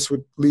Treaty, this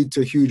would lead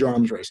to a huge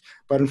arms race.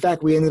 But in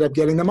fact, we ended up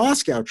getting the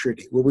Moscow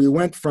Treaty, where we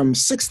went from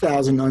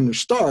 6,000 under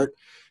START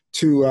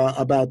to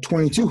about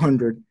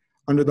 2,200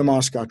 under the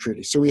Moscow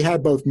Treaty. So we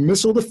had both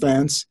missile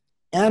defense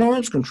and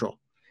arms control.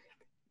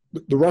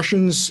 The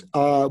Russians,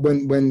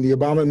 when the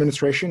Obama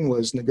administration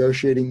was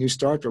negotiating New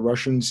START, the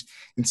Russians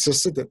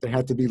insisted that there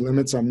had to be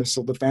limits on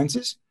missile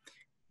defenses.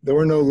 There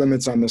were no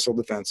limits on missile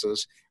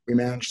defenses. We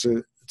managed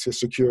to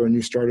secure a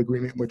New START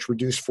agreement, which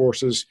reduced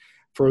forces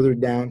further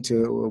down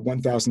to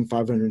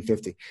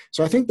 1,550.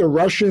 So I think the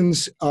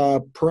Russians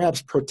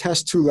perhaps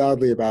protest too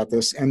loudly about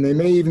this, and they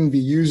may even be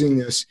using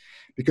this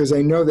because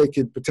they know they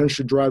could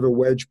potentially drive a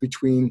wedge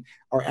between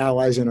our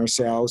allies and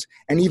ourselves,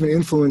 and even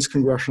influence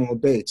congressional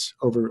debates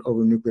over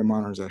nuclear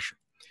modernization.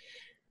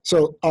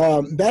 So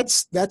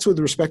that's with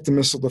respect to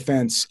missile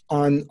defense.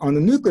 On the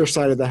nuclear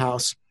side of the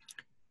house,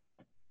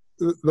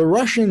 the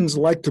Russians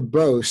like to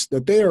boast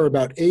that they are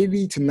about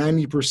 80 to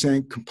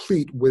 90%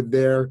 complete with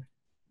their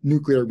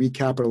nuclear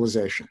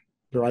recapitalization,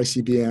 their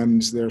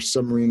ICBMs, their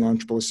submarine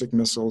launched ballistic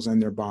missiles,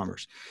 and their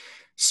bombers.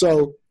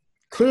 So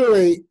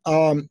clearly,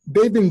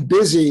 they've been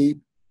busy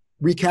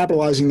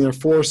recapitalizing their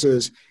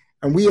forces,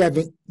 and we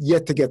haven't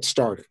yet to get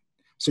started.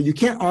 So you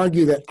can't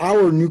argue that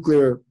our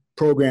nuclear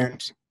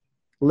programs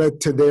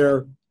led to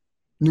their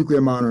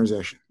nuclear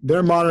modernization.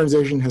 Their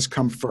modernization has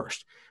come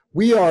first.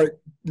 We are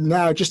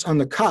now just on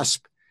the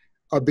cusp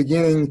of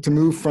beginning to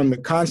move from the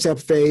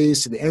concept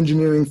phase to the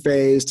engineering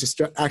phase to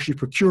start actually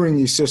procuring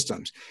these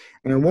systems.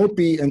 And it won't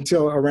be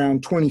until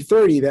around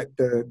 2030 that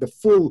the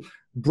full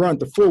brunt,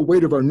 the full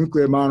weight of our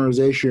nuclear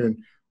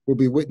modernization will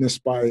be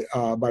witnessed by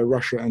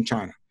Russia and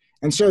China.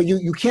 And so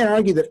you can't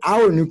argue that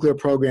our nuclear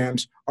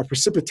programs are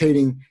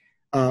precipitating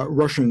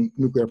Russian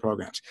nuclear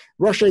programs.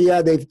 Russia,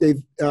 yeah, they've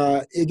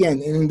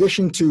again, in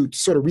addition to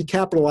sort of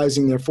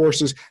recapitalizing their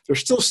forces, they're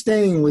still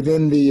staying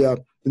within the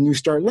New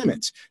START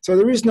limits. So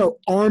there is no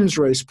arms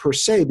race per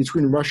se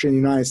between Russia and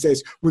the United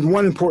States, with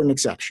one important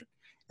exception,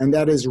 and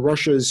that is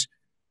Russia's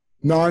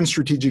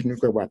non-strategic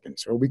nuclear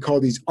weapons, or we call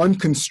these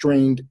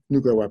unconstrained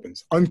nuclear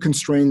weapons,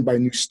 unconstrained by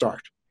New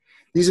START.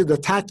 These are the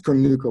tactical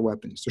nuclear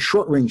weapons, the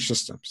short-range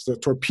systems, the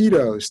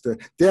torpedoes, the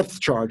depth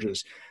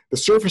charges, the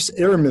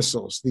surface-air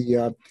missiles,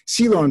 the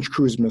sea-launched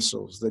cruise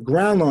missiles, the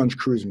ground-launched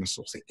cruise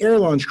missiles, the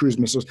air-launched cruise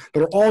missiles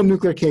that are all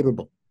nuclear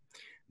capable.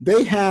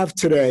 They have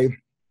today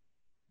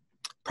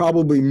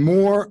probably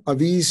more of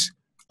these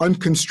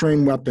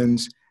unconstrained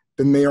weapons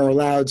than they are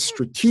allowed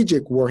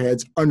strategic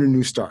warheads under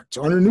New START.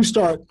 So under New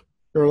START,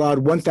 they're allowed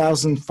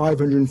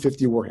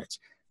 1,550 warheads.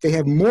 They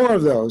have more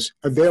of those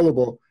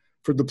available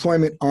for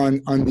deployment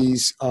on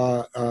these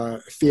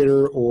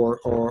theater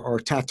or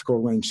tactical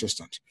range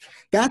systems.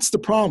 That's the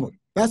problem.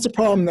 That's the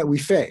problem that we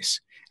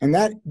face. And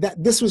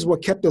this was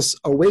what kept us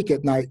awake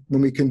at night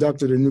when we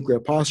conducted a nuclear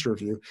posture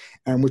review,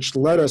 and which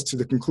led us to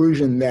the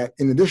conclusion that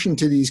in addition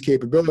to these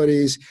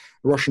capabilities,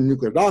 the Russian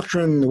nuclear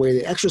doctrine, the way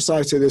they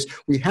exercise to this,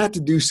 we had to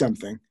do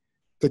something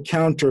to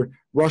counter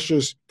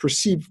Russia's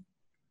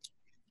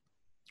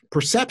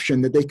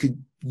perception that they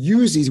could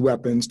use these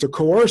weapons to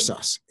coerce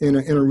us in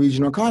a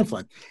regional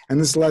conflict. And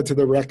this led to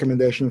the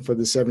recommendation for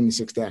the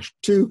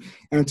 76-2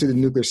 and to the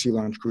nuclear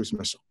sea-launched cruise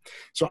missile.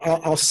 So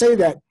I'll say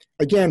that,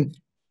 again,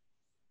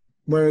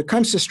 when it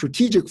comes to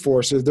strategic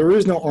forces, there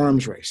is no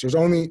arms race. There's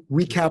only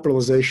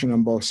recapitalization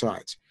on both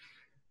sides.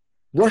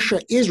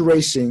 Russia is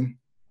racing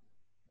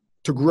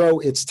to grow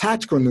its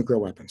tactical nuclear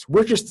weapons.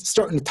 We're just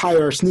starting to tie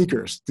our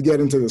sneakers to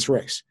get into this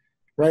race.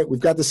 Right?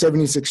 We've got the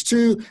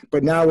 76-2,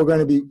 but now we're going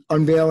to be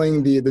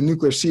unveiling the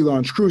nuclear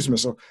sea-launched cruise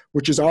missile,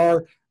 which is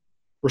our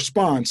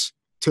response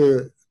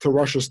to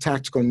Russia's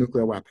tactical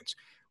nuclear weapons.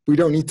 We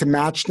don't need to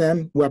match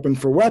them weapon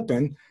for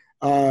weapon,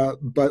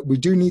 but we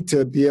do need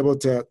to be able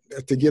to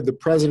give the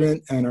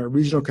president and our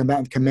regional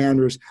combatant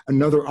commanders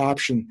another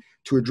option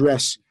to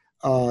address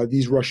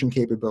these Russian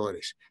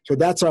capabilities. So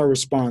that's our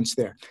response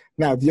there.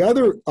 Now, the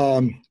other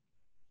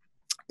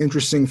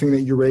interesting thing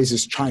that you raise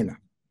is China,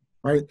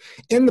 right?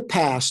 In the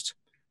past,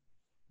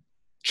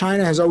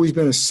 China has always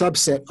been a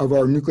subset of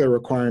our nuclear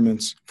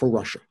requirements for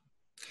Russia.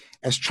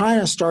 As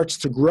China starts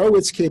to grow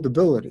its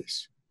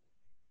capabilities,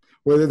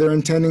 whether they're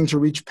intending to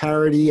reach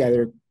parity,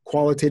 either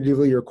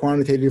qualitatively or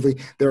quantitatively,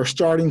 they're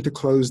starting to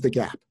close the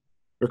gap.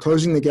 They're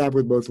closing the gap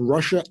with both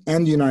Russia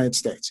and the United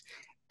States.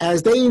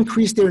 As they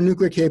increase their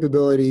nuclear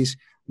capabilities,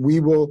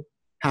 we will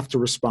have to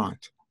respond.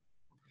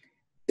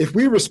 If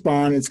we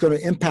respond, it's going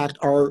to impact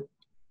our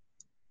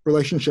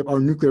relationship,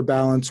 our nuclear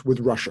balance with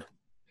Russia.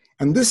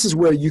 And this is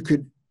where you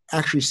could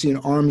actually see an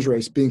arms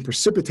race being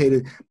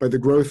precipitated by the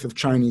growth of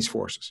Chinese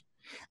forces.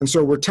 And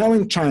so we're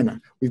telling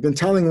China, we've been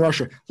telling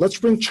Russia, let's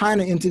bring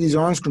China into these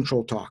arms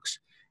control talks.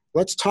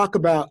 Let's talk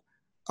about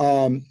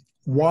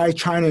why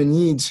China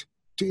needs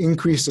to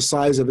increase the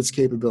size of its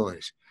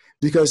capabilities.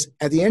 Because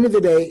at the end of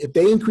the day, if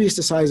they increase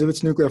the size of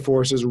its nuclear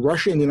forces,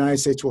 Russia and the United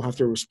States will have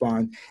to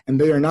respond,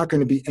 and they are not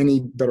going to be any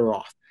better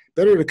off.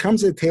 Better to come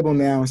to the table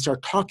now and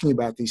start talking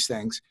about these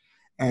things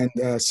and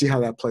see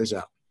how that plays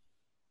out.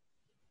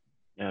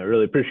 Yeah, I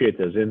really appreciate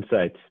those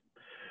insights.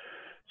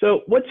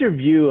 So what's your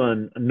view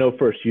on no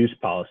first use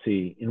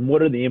policy, and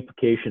what are the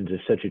implications of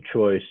such a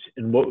choice,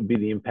 and what would be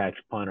the impact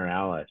upon our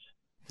allies?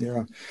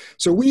 Yeah.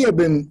 So we have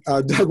been,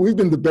 Doug, we've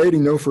been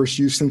debating no first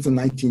use since the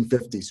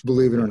 1950s,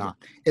 believe it or not.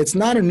 It's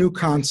not a new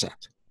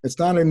concept. It's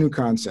not a new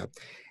concept.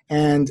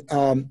 And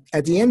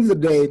at the end of the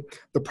day,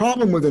 the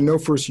problem with a no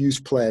first use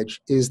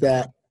pledge is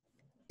that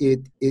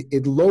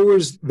it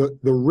lowers the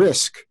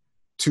risk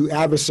to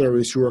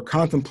adversaries who are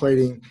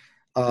contemplating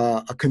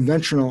a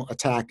conventional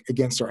attack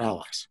against our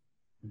allies,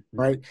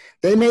 right?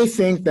 They may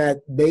think that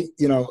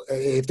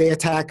if they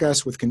attack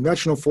us with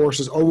conventional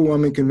forces,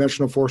 overwhelming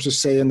conventional forces,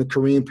 say in the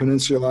Korean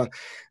Peninsula,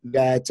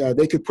 that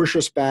they could push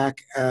us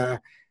back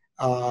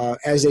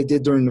as they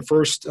did during the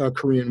first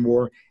Korean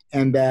War,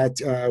 and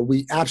that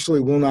we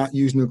absolutely will not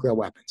use nuclear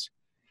weapons.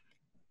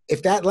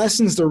 If that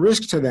lessens the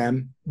risk to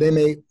them,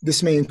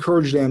 this may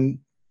encourage them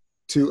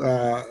to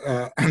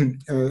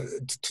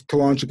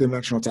launch a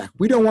conventional attack.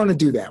 We don't want to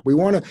do that. We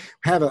want to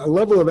have a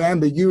level of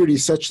ambiguity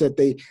such that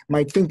they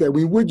might think that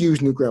we would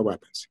use nuclear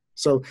weapons.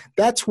 So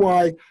that's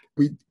why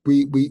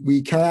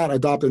we cannot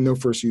adopt a no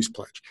first use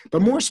pledge.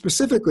 But more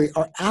specifically,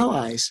 our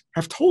allies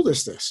have told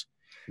us this.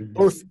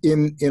 Both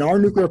in our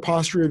nuclear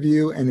posture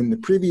review and in the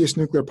previous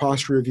nuclear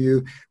posture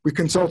review, we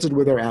consulted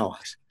with our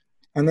allies.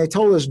 And they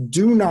told us,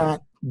 do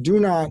not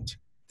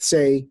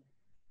say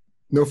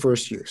no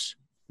first use.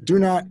 Do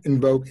not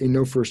invoke a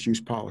no first use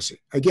policy.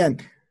 Again,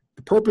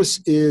 the purpose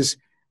is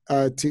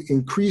to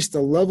increase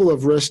the level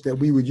of risk that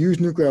we would use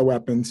nuclear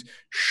weapons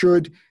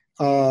should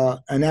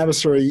an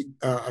adversary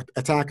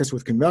attack us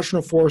with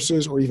conventional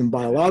forces or even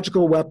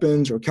biological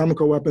weapons or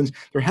chemical weapons.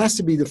 There has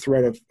to be the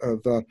threat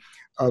of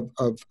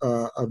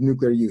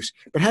nuclear use.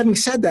 But having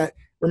said that,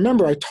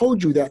 remember, I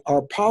told you that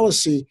our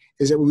policy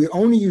is that we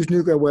only use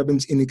nuclear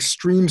weapons in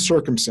extreme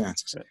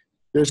circumstances. Right.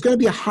 There's going to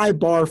be a high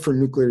bar for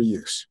nuclear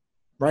use,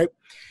 right?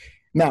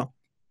 Now,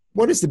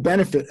 what is the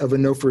benefit of a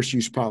no first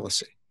use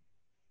policy?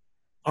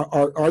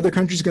 Are other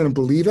countries going to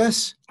believe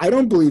us? I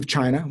don't believe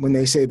China when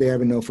they say they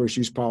have a no first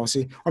use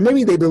policy, or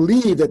maybe they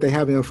believe that they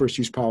have a no first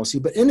use policy,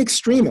 but in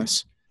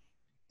extremis,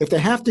 if they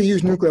have to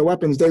use nuclear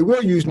weapons, they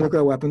will use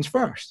nuclear weapons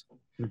first.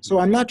 So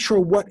I'm not sure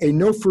what a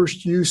no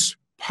first use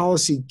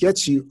policy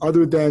gets you,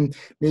 other than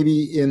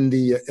maybe in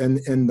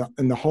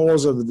the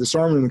halls of the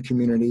disarmament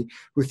community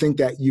who think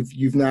that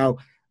you've now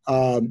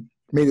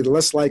made it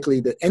less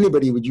likely that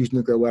anybody would use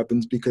nuclear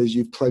weapons because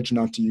you've pledged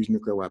not to use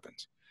nuclear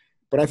weapons.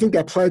 But I think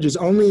that pledge is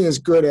only as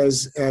good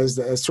as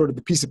sort of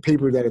the piece of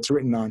paper that it's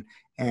written on.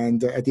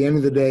 And at the end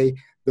of the day,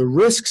 the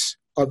risks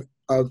of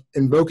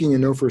invoking a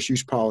no first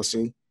use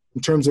policy,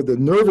 in terms of the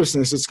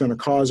nervousness it's going to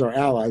cause our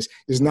allies,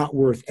 is not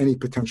worth any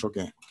potential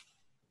gain.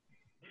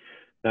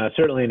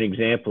 Certainly an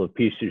example of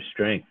peace through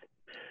strength.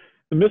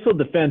 The Missile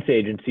Defense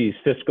Agency's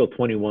fiscal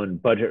 21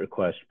 budget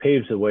request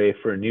paves the way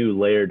for a new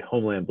layered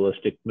homeland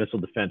ballistic missile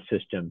defense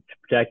system to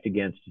protect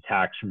against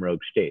attacks from rogue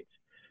states.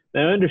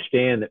 Now, I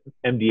understand that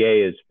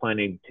MDA is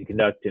planning to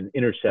conduct an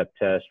intercept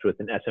test with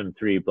an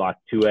SM-3 Block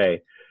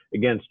 2A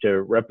against a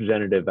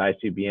representative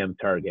ICBM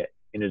target,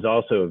 and is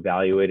also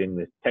evaluating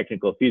the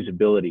technical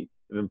feasibility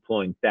of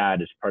employing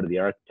THAAD as part of the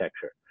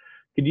architecture.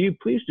 Could you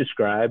please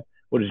describe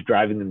what is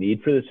driving the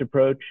need for this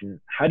approach, and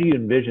how do you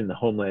envision the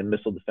homeland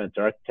missile defense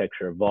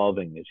architecture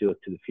evolving as you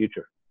look to the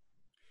future?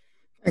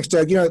 Thanks,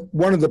 Doug. You know,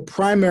 one of the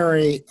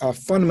primary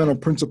fundamental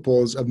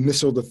principles of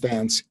missile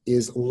defense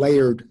is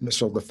layered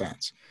missile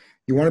defense.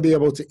 You want to be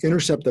able to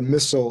intercept a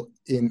missile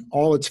in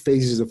all its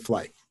phases of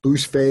flight: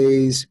 boost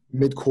phase,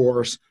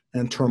 mid-course,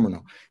 and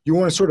terminal. You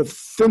want to sort of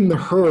thin the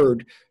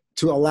herd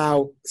to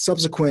allow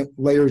subsequent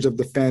layers of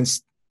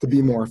defense to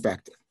be more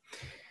effective.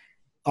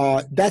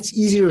 That's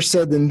easier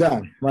said than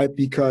done, right?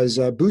 Because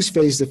boost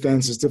phase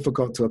defense is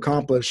difficult to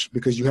accomplish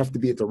because you have to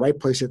be at the right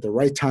place at the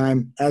right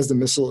time as the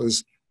missile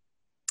is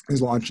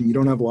launching. You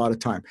don't have a lot of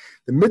time.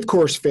 The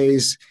mid-course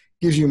phase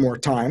gives you more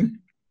time,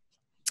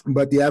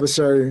 but the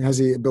adversary has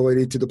the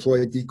ability to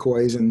deploy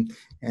decoys and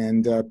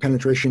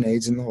penetration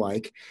aids and the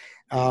like.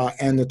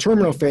 And the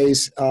terminal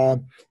phase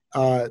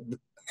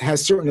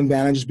has certain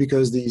advantages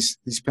because these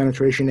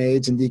penetration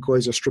aids and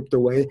decoys are stripped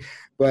away.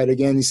 But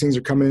again, these things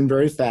are coming in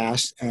very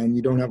fast and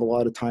you don't have a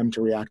lot of time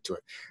to react to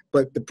it.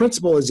 But the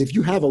principle is, if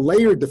you have a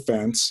layered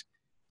defense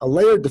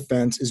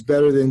is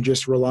better than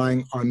just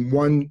relying on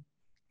one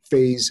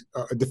phase,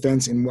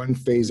 defense in one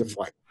phase of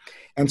flight.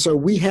 And so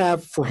we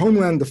have, for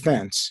homeland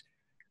defense,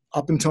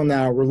 up until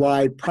now,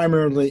 relied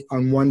primarily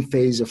on one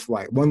phase of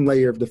flight, one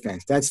layer of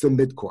defense. That's the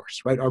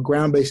mid-course, right? Our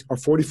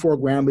 44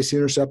 ground-based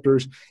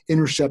interceptors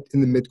intercept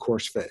in the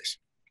mid-course phase.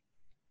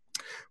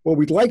 What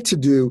we'd like to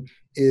do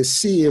is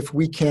see if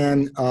we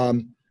can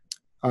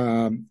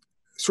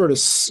sort of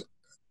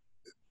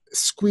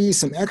squeeze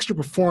some extra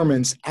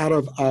performance out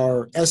of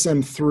our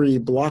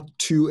SM-3 Block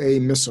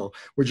 2A missile,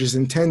 which is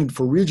intended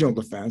for regional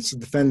defense, to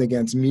defend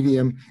against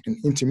medium and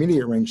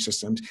intermediate range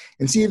systems,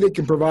 and see if it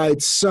can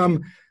provide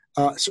some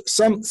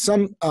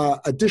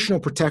additional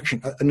protection,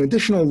 an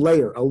additional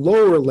layer, a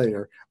lower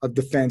layer of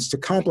defense to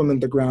complement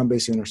the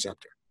ground-based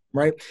interceptor,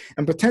 right?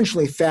 And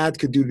potentially THAAD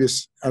could do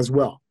this as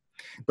well.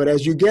 But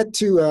as you get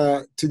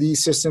to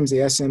these systems,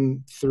 the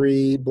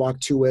SM-3, Block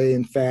 2A,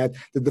 and THAAD,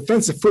 the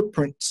defensive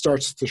footprint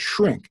starts to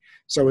shrink.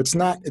 So it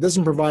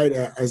doesn't provide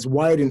as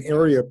wide an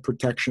area of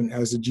protection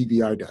as the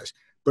GBI does.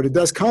 But it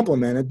does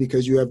complement it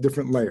because you have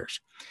different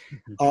layers.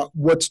 Mm-hmm.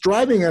 What's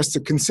driving us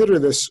to consider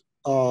this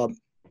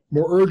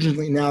more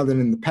urgently now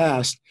than in the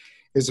past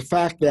is the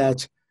fact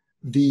that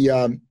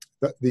the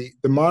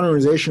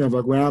modernization of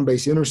our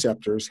ground-based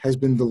interceptors has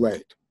been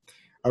delayed.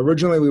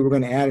 Originally, we were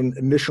going to add an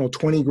additional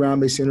 20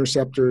 ground-based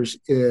interceptors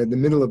in the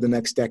middle of the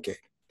next decade.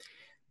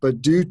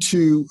 But due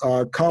to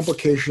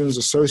complications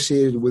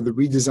associated with the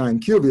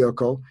redesigned kill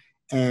vehicle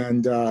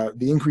and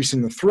the increase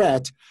in the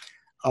threat,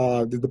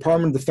 the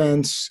Department of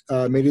Defense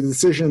made a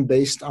decision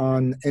based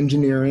on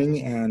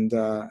engineering and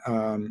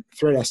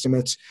threat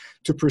estimates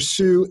to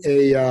pursue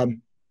a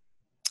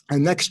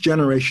next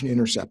generation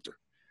interceptor,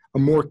 a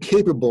more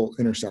capable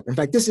interceptor. In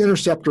fact, this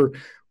interceptor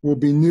will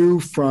be new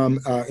from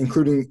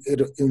include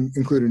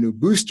a new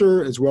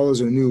booster as well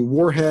as a new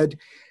warhead,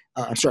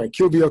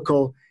 kill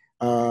vehicle,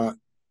 and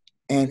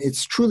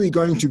it's truly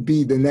going to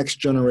be the next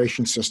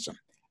generation system.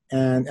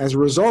 And as a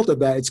result of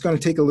that, it's going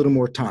to take a little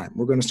more time.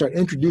 We're going to start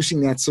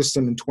introducing that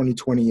system in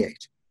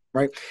 2028,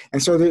 right?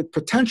 And so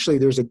potentially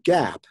there's a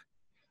gap,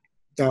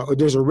 or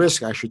there's a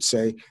risk, I should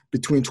say,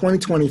 between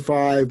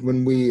 2025,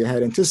 when we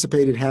had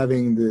anticipated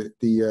having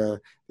the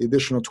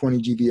additional 20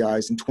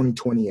 GBIs, in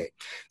 2028.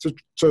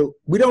 So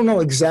we don't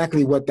know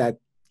exactly what that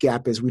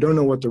gap is. We don't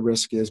know what the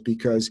risk is,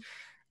 because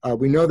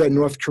we know that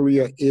North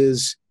Korea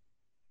is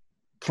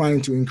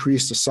planning to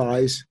increase the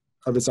size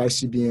of its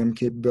ICBM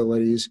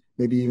capabilities,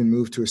 maybe even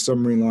move to a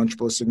submarine-launched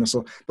ballistic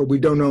missile, but we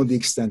don't know the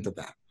extent of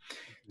that.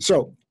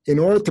 So in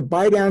order to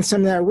buy down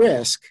some of that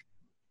risk,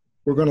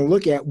 we're going to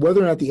look at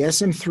whether or not the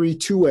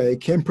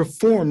SM-3-2A can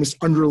perform this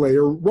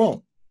underlayer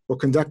role. We'll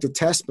conduct a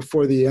test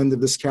before the end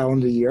of this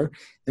calendar year,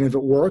 and if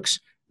it works,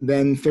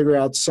 then figure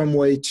out some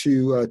way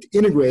to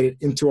integrate it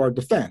into our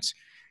defense.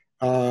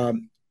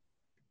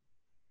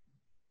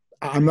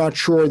 I'm not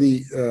sure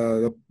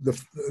the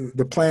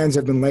plans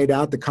have been laid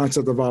out, the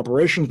concept of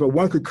operations, but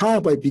one could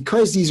contemplate,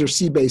 because these are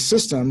sea-based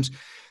systems,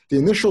 the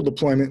initial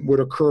deployment would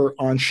occur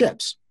on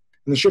ships.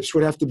 And the ships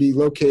would have to be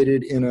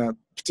located in a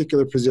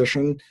particular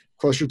position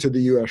closer to the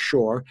U.S.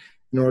 shore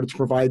in order to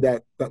provide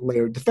that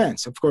layer of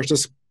defense. Of course,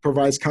 this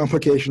provides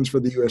complications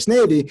for the U.S.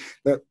 Navy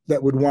that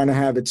would want to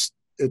have its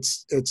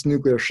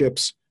nuclear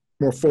ships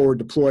more forward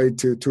deployed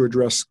to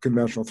address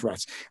conventional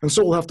threats. And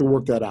so we'll have to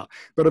work that out.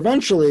 But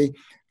eventually,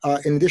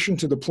 in addition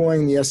to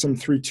deploying the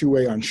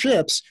SM-3-2A on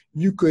ships,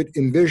 you could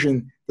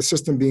envision the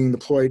system being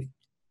deployed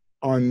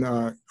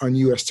on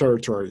U.S.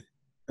 territory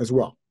as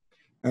well.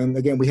 And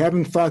again, we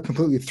haven't thought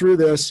completely through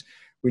this.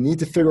 We need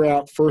to figure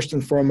out first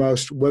and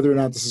foremost whether or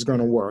not this is going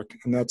to work,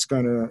 and that's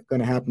going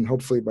to happen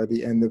hopefully by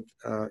the end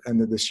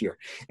of this year.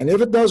 And if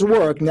it does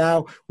work,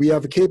 now we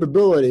have a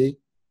capability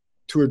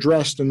to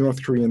address the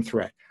North Korean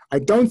threat. I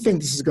don't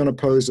think this is going to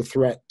pose a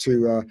threat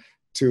to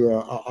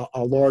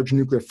a large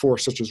nuclear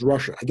force such as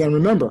Russia. Again,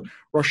 remember,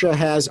 Russia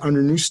has,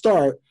 under New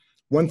START,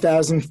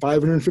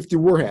 1,550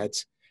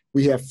 warheads.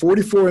 We have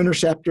 44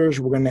 interceptors.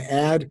 We're going to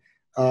add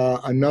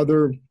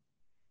another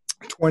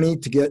 20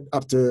 to get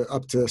up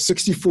to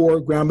 64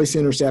 ground-based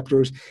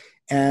interceptors,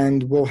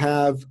 and we'll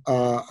have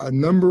a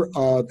number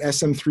of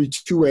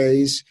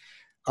SM-3-2As,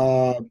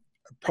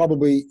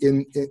 probably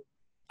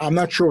I'm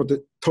not sure what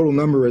the total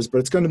number is, but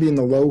it's going to be in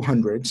the low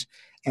hundreds.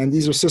 And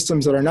these are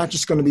systems that are not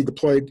just going to be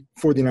deployed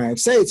for the United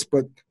States,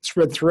 but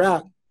spread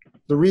throughout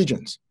the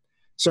regions.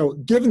 So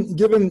given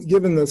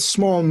the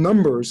small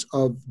numbers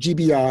of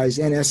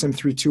GBIs and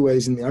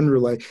SM-3-2As in the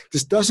underlay,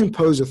 this doesn't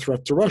pose a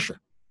threat to Russia.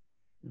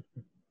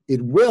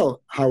 It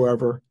will,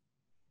 however,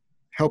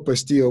 help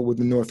us deal with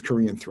the North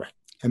Korean threat.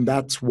 And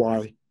that's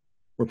why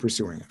we're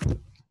pursuing it.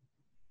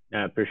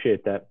 I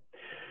appreciate that.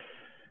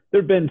 There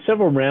have been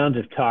several rounds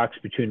of talks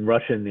between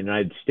Russia and the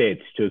United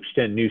States to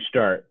extend New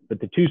START, but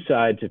the two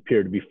sides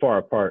appear to be far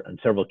apart on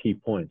several key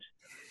points.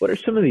 What are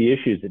some of the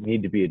issues that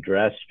need to be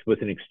addressed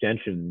with an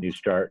extension of New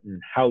START,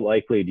 and how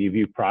likely do you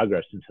view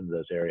progress in some of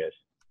those areas?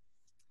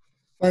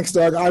 Thanks,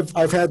 Doug.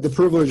 I've had the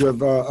privilege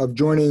of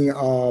joining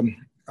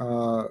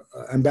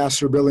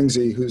Ambassador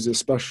Billingsley, who's a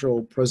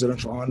special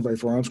presidential envoy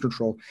for arms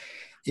control,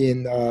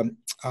 on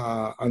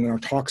our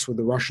talks with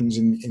the Russians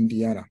in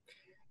Vienna.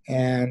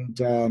 And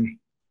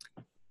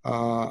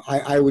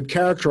I would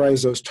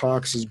characterize those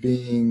talks as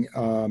being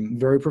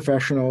very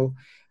professional.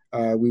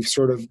 We've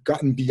sort of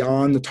gotten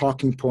beyond the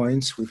talking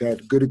points. We've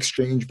had good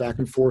exchange back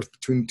and forth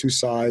between the two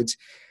sides.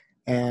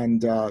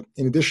 And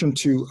in addition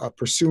to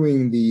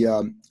pursuing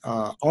the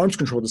arms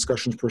control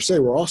discussions per se,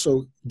 we're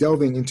also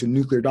delving into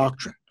nuclear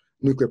doctrine,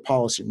 nuclear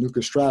policy,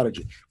 nuclear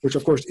strategy, which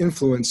of course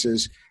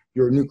influences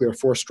your nuclear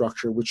force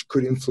structure, which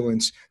could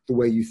influence the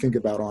way you think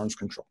about arms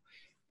control.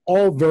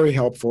 All very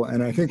helpful,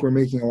 and I think we're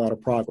making a lot of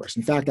progress.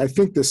 In fact, I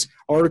think this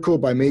article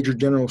by Major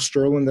General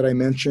Sterlin that I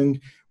mentioned,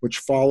 which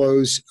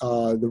follows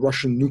the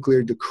Russian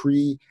nuclear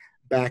decree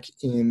back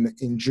in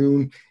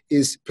June,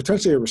 is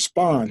potentially a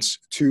response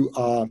to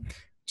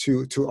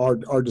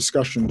our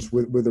discussions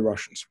with the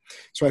Russians.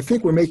 So I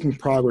think we're making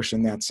progress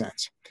in that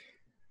sense.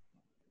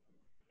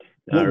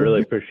 I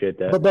really appreciate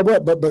that. But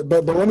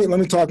let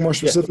me talk more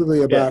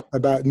specifically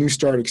about New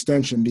START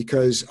extension,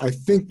 because I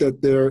think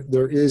that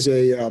there is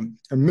a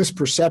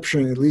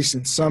misperception, at least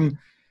in some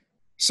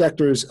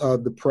sectors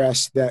of the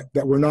press, that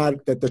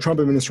the Trump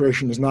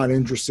administration is not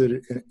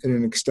interested in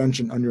an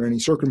extension under any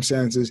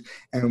circumstances,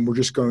 and we're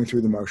just going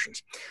through the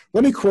motions.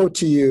 Let me quote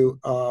to you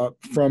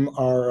from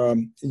our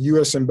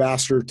U.S.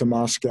 ambassador to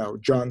Moscow,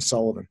 John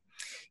Sullivan.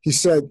 He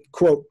said,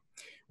 quote,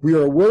 "We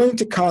are willing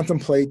to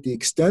contemplate the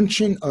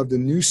extension of the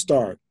New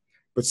START,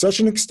 but such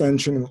an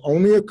extension will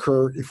only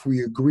occur if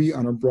we agree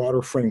on a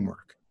broader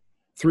framework."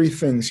 Three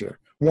things here.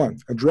 One,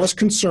 address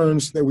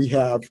concerns that we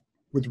have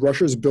with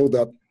Russia's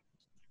buildup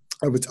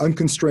of its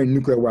unconstrained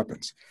nuclear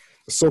weapons,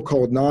 the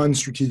so-called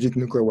non-strategic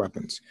nuclear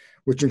weapons,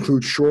 which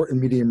include short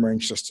and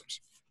medium-range systems.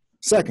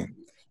 Second,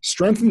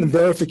 strengthen the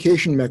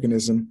verification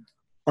mechanism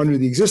under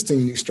the existing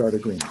New START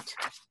agreement.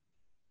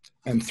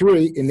 And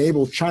 3,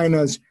 enable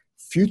China's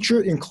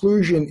future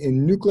inclusion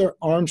in nuclear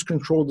arms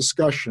control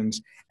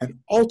discussions and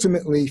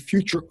ultimately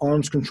future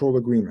arms control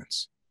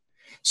agreements.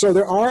 So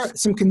there are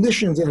some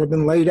conditions that have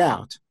been laid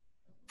out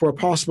for a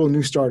possible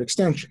New START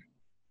extension.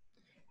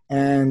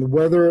 And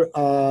whether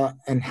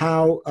and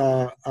how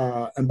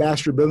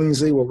Ambassador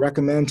Billingsley will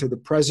recommend to the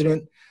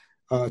president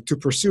to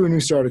pursue a New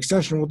START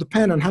extension will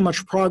depend on how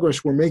much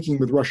progress we're making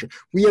with Russia.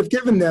 We have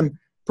given them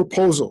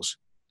proposals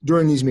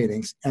during these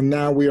meetings, and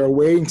now we are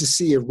waiting to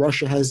see if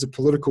Russia has the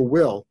political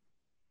will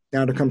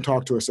now to come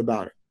talk to us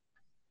about it.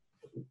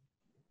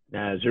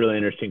 It's a really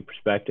interesting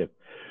perspective.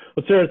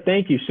 Well, Sarah,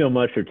 thank you so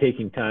much for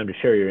taking time to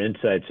share your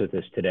insights with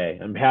us today.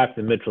 On behalf of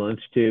the Mitchell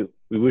Institute,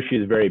 we wish you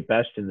the very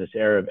best in this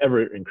era of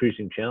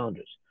ever-increasing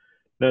challenges.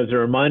 Now, as a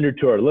reminder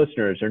to our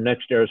listeners, our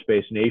next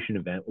Aerospace Nation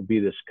event will be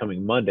this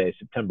coming Monday,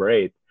 September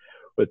 8th,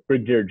 with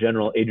Brigadier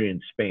General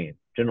Adrian Spain.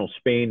 General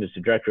Spain is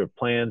the Director of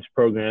Plans,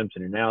 Programs,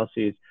 and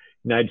Analyses,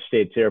 United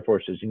States Air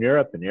Forces in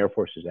Europe and Air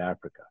Forces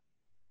Africa.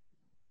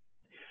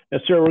 Now,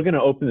 sir, we're going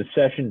to open the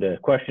session to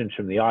questions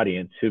from the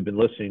audience who've been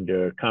listening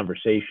to our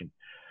conversation.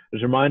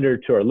 As a reminder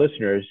to our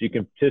listeners, you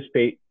can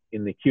participate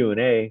in the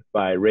Q&A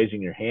by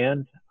raising your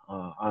hand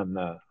on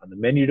the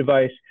menu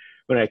device.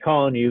 When I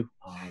call on you,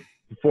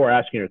 before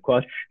asking your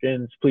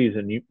questions, please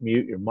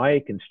unmute your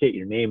mic and state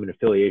your name and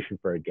affiliation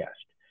for our guest.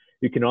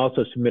 You can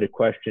also submit a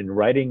question in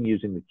writing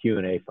using the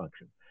Q&A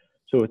function.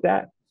 So with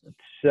that,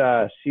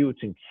 let's see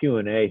what's in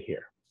Q&A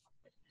here.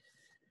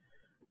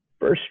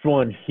 First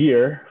one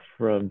here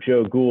from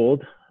Joe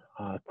Gould.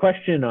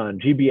 Question on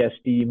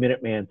GBSD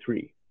Minuteman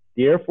III.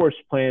 The Air Force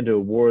planned to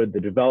award the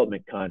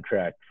development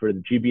contract for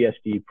the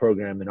GBSD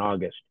program in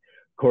August,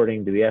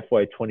 according to the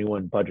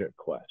FY21 budget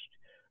request.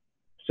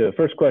 So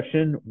first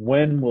question,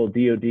 when will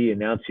DoD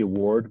announce the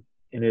award,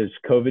 and has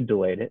COVID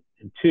delayed it?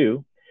 And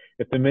 2,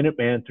 if the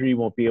Minuteman III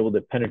won't be able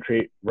to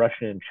penetrate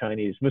Russian and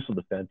Chinese missile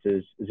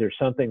defenses, is there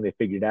something they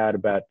figured out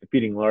about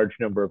defeating a large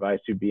number of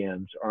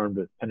ICBMs armed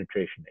with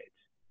penetration aids?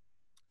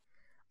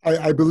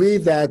 I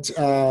believe that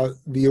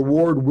the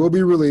award will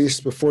be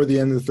released before the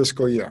end of the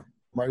fiscal year,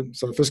 right?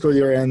 So the fiscal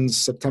year ends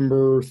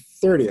September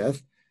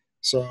 30th.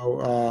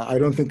 So I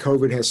don't think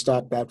COVID has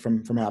stopped that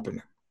from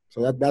happening.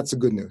 So that's the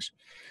good news.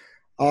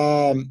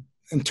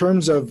 In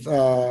terms of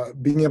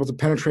being able to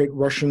penetrate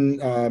Russian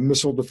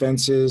missile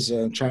defenses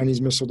and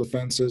Chinese missile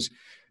defenses,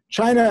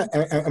 China,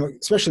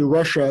 especially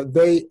Russia,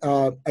 they,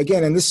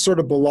 again, and this sort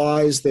of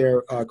belies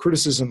their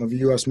criticism of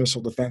U.S.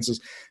 missile defenses,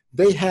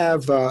 they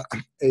have a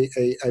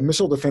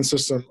missile defense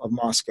system of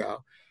Moscow.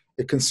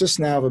 It consists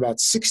now of about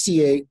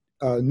 68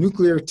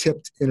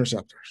 nuclear-tipped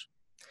interceptors.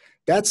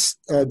 That's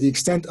the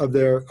extent of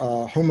their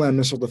homeland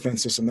missile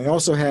defense system. They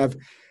also have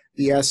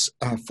the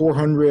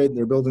S-400.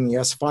 They're building the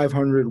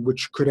S-500,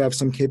 which could have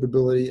some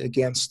capability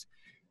against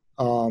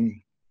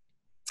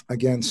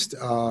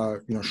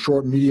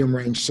short,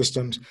 medium-range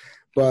systems.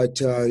 But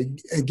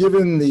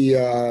given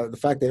the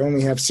fact they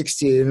only have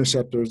 68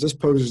 interceptors, this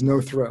poses no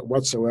threat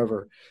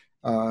whatsoever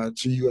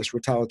to U.S.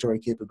 retaliatory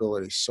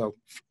capabilities. So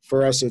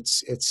for us,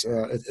 it's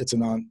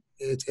not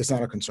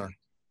a concern.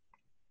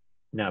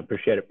 No,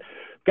 appreciate it.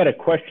 Got a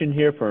question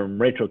here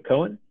from Rachel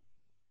Cohen.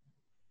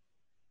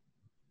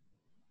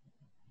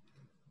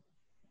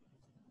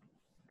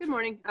 Good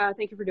morning.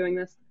 Thank you for doing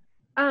this.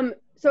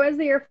 So as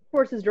the Air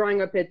Force is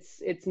drawing up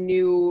its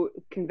new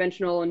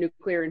conventional and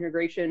nuclear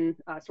integration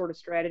sort of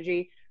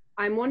strategy,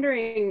 I'm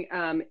wondering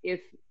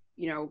if,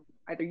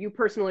 either you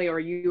personally or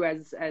you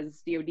as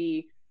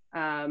DoD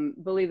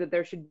believe that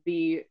there should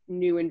be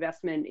new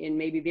investment in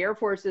maybe the Air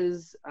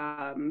Force's,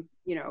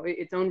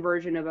 its own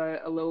version of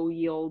a low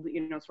yield,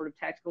 sort of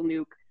tactical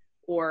nuke,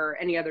 or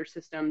any other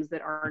systems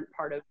that aren't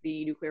part of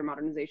the nuclear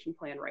modernization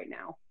plan right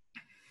now.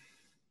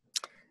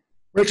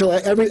 Rachel,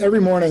 every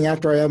morning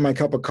after I have my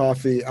cup of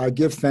coffee, I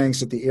give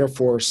thanks that the Air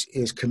Force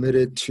is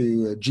committed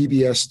to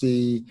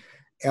GBSD,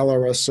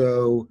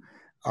 LRSO,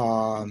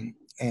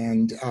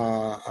 and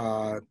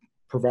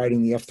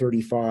providing the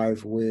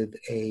F-35 with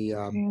a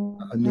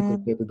nuclear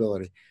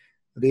capability.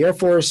 The Air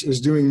Force is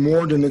doing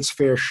more than its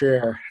fair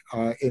share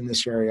in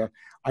this area.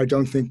 I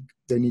don't think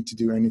they need to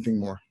do anything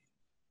more.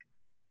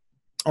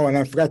 Oh, and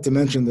I forgot to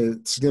mention the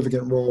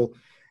significant role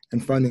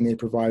and funding they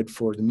provide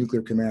for the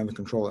nuclear command and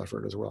control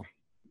effort as well.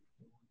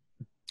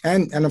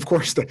 And of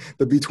course, the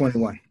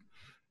B-21.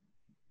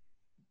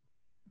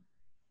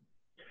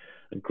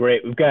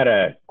 Great. We've got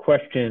a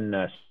question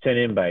sent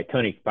in by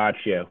Tony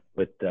Capaccio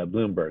with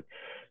Bloomberg.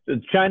 So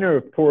the China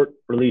report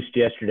released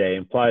yesterday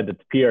implied that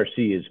the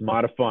PRC is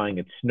modifying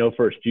its no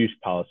first use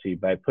policy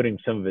by putting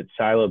some of its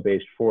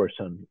silo-based force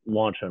on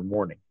launch on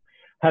warning.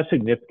 How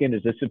significant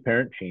is this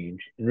apparent change?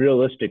 And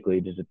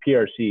realistically, does the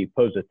PRC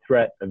pose a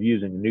threat of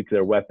using a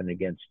nuclear weapon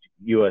against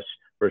U.S.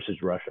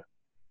 versus Russia?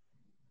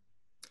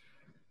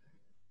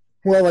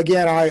 Well,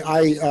 again,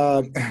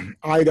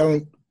 I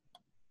don't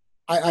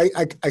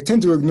I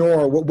tend to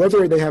ignore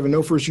whether they have a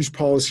no first use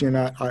policy or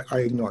not. I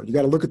ignore. You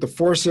got to look at the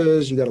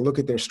forces. You got to look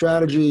at their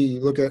strategy. You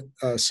look at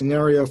a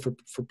scenario for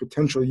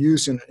potential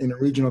use in a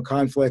regional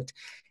conflict,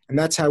 and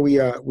that's how we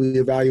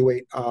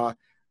evaluate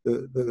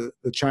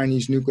the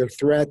Chinese nuclear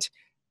threat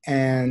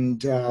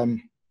and the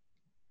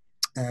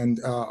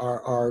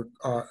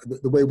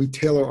way we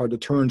tailor our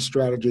deterrence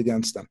strategy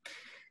against them.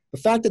 The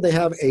fact that they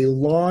have a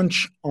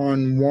launch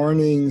on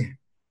warning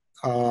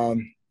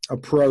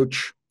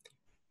approach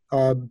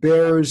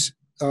bears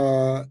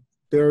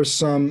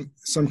some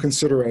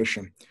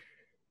consideration.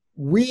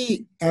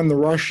 We and the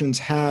Russians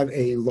have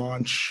a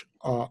launch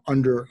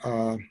under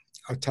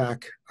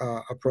attack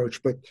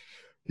approach, but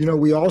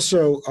we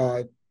also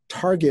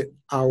target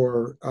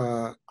our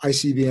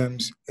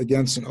ICBMs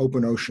against an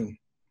open ocean,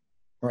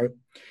 right?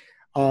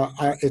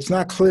 It's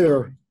not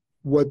clear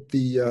what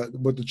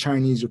the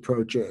Chinese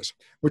approach is,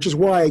 which is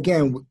why,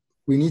 again,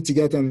 we need to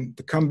get them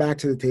to come back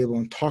to the table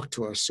and talk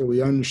to us so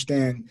we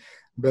understand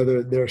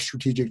better their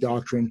strategic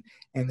doctrine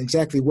and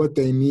exactly what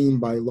they mean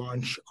by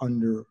launch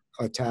under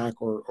attack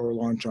or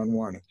launch on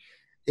warning.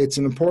 It's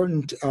an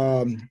important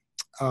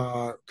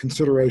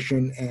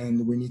consideration,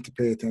 and we need to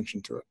pay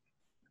attention to it.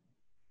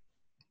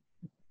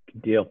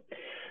 Good deal.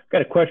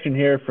 Got a question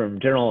here from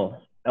General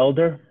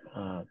Elder.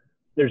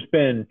 There's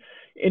been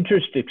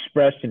interest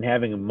expressed in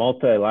having a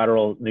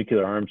multilateral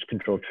nuclear arms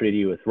control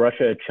treaty with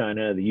Russia,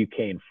 China, the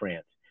UK, and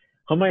France.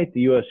 How might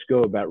the U.S.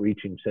 go about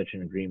reaching such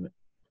an agreement?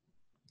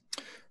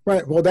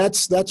 Right. Well,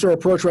 that's our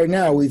approach right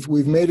now.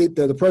 We've made it.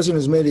 The president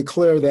has made it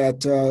clear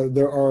that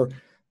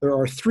there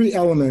are three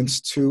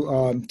elements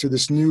to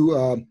this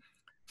new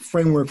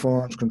framework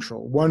for arms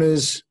control. One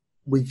is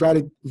we've got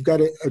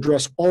to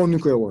address all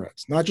nuclear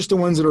warheads, not just the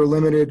ones that are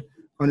limited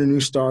under New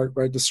START,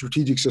 right? The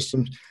strategic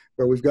systems,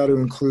 but we've got to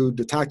include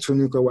the tactical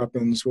nuclear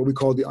weapons, what we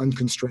call the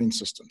unconstrained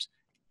systems.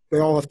 They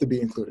all have to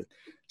be included.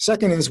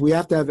 Second is we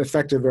have to have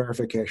effective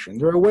verification.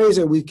 There are ways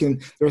that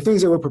there are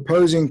things that we're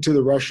proposing to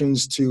the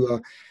Russians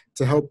to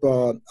help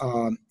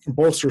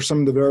bolster some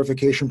of the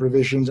verification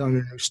provisions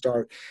under New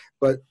START.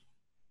 But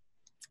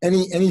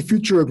any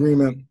future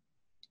agreement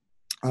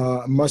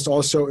must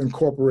also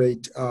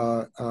incorporate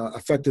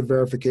effective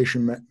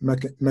verification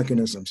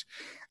mechanisms.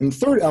 And the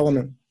third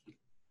element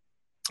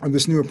of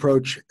this new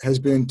approach has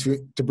been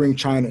to bring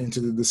China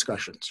into the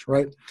discussions,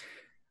 right?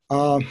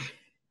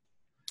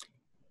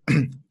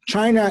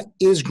 China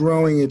is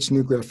growing its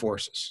nuclear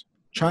forces.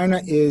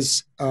 China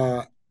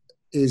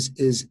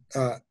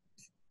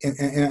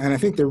and I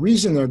think the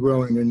reason they're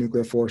growing their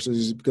nuclear forces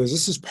is because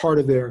this is part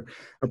of their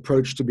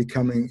approach to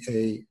becoming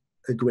a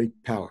great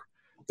power.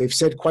 They've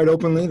said quite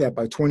openly that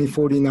by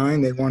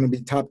 2049, they want to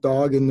be top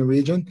dog in the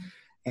region.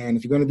 And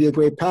if you're going to be a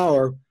great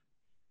power,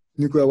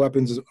 nuclear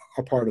weapons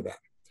are part of that.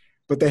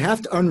 But they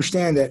have to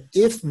understand that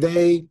if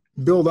they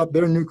build up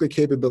their nuclear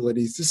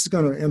capabilities, this is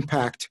going to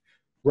impact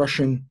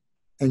Russian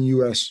and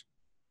U.S.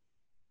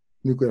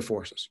 nuclear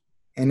forces.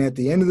 And at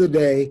the end of the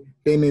day,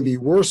 they may be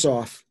worse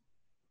off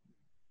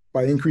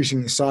by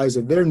increasing the size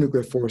of their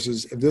nuclear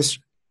forces if this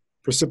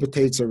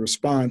precipitates a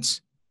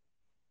response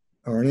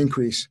or an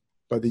increase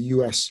by the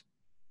U.S.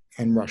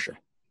 and Russia.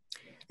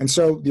 And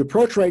so the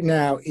approach right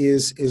now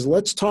is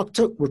we're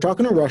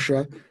talking to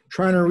Russia,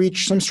 trying to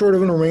reach some sort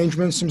of an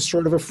arrangement, some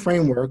sort of a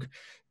framework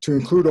to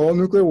include all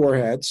nuclear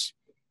warheads,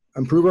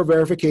 improve our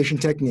verification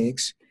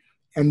techniques,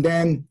 and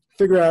then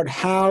figure out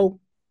how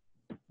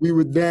we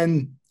would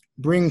then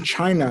bring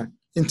China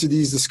into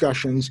these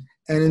discussions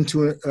and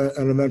into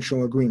an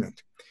eventual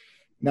agreement.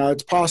 Now,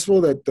 it's possible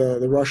that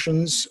the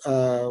Russians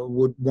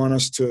would want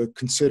us to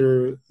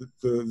consider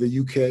the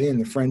UK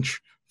and the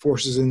French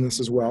forces in this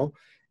as well.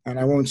 And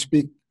I won't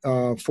speak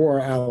for our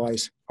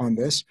allies on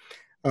this,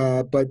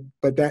 but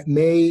that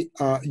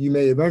you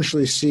may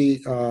eventually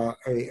see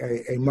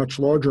a much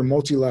larger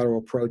multilateral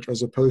approach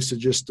as opposed to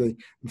just a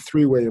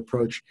three-way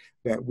approach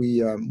that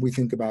we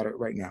think about it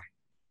right now.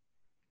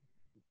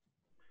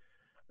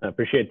 I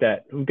appreciate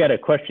that. We've got a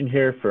question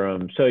here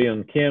from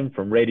So-Young Kim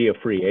from Radio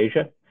Free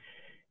Asia.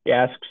 He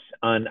asks,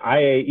 on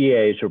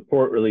IAEA's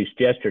report released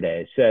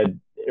yesterday, said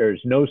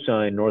there's no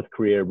sign North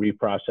Korea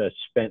reprocessed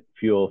spent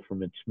fuel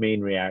from its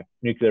main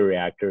nuclear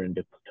reactor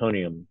into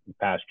plutonium the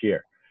past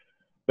year,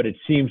 but it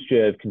seems to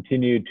have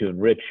continued to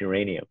enrich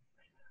uranium.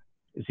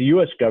 Is the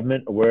U.S.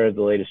 government aware of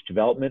the latest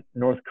development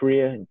in North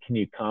Korea, and can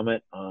you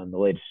comment on the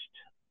latest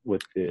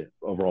with the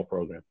overall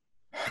program?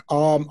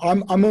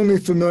 I'm only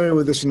familiar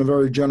with this in a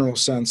very general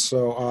sense,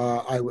 so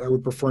I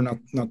would prefer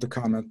not to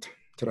comment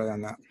today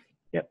on that.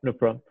 Yep, no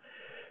problem.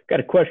 Got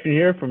a question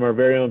here from our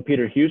very own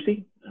Peter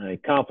Husey. He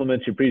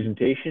compliments your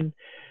presentation.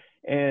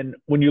 And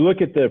when you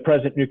look at the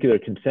present nuclear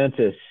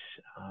consensus,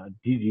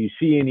 do you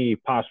see any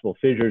possible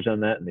fissures on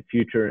that in the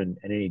future and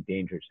any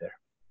dangers there?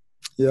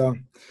 Yeah.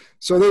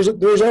 So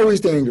there's always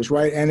dangers,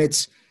 right? And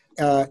it's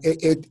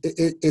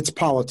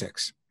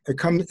politics. It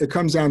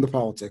comes down to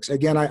politics.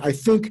 Again, I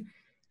think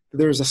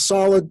there's a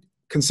solid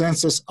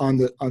consensus on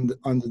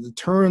the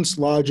deterrence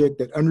logic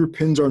that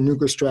underpins our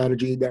nuclear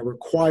strategy that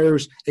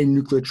requires a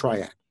nuclear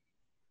triad.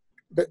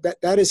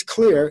 that is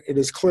clear. It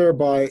is clear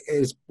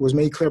was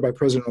made clear by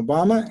President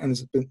Obama, and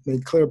has been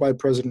made clear by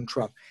President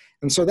Trump.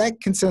 And so that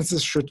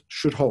consensus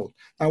should hold.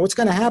 Now, what's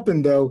going to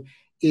happen, though,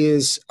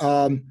 is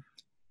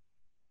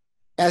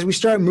as we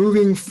start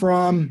moving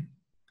from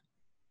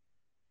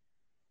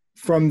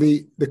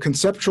the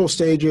conceptual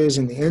stages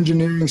and the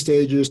engineering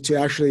stages to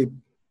actually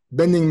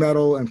bending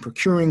metal and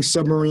procuring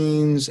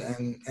submarines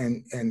and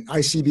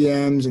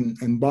ICBMs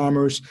and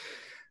bombers,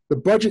 the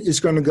budget is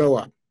going to go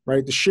up,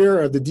 right? The share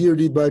of the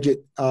DoD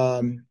budget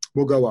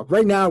will go up.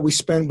 Right now, we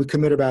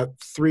commit about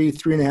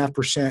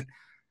 3.5%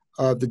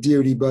 of the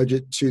DoD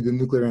budget to the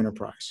nuclear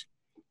enterprise.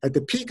 At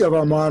the peak of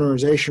our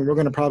modernization, we're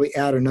going to probably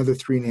add another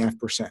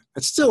 3.5%.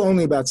 That's still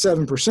only about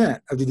 7%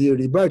 of the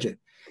DoD budget.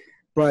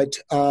 But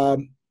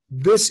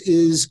this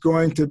is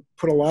going to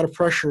put a lot of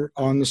pressure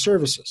on the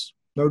services,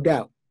 no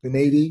doubt. The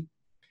Navy,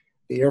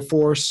 the Air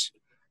Force,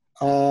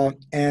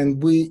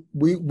 and we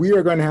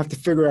are going to have to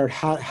figure out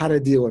how to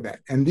deal with that.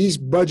 And these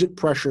budget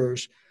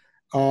pressures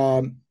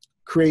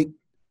create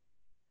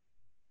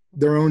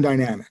their own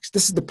dynamics.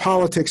 This is the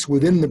politics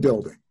within the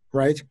building,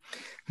 right?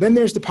 Then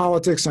there's the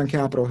politics on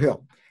Capitol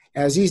Hill.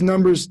 As these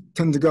numbers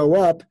tend to go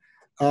up,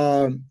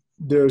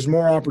 there's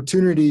more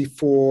opportunity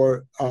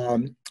for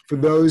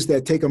those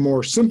that take a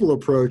more simple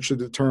approach to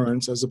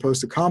deterrence as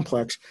opposed to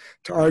complex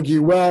to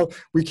argue, well,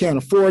 we can't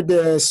afford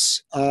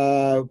this.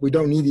 We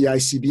don't need the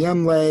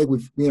ICBM leg.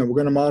 We're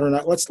going to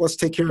modernize. Let's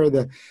take care of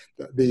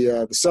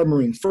the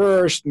submarine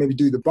first. Maybe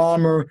do the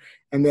bomber,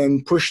 and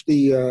then push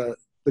the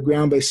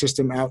ground-based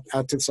system out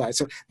to the side.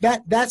 So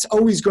that's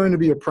always going to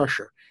be a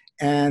pressure,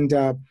 and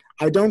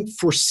I don't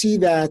foresee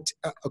that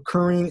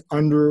occurring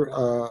under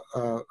a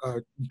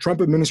Trump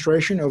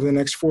administration over the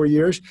next 4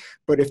 years.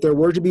 But if there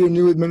were to be a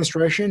new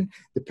administration,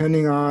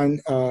 depending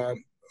on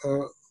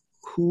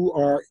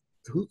who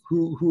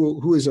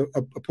is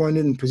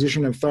appointed in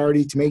position of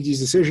authority to make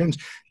these decisions,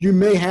 you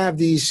may have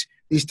these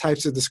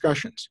types of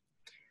discussions.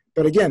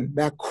 But again,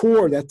 that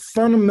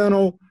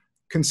fundamental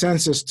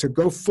consensus to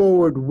go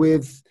forward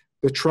with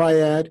the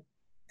triad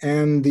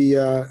and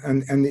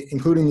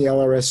including the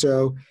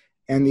LRSO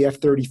and the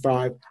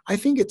F-35, I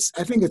think it's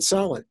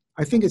solid.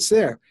 I think it's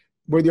there.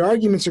 Where the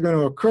arguments are going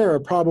to occur are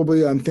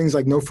probably on things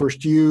like no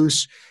first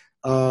use,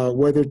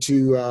 whether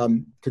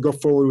to go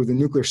forward with a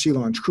nuclear sea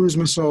launch cruise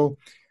missile.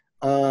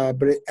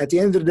 But at the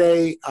end of the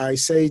day, I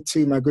say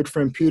to my good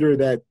friend Peter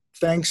that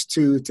thanks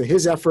to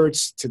his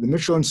efforts, to the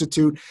Mitchell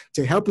Institute,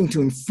 to helping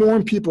to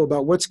inform people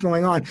about what's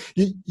going on.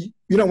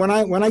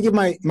 When I give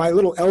my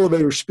little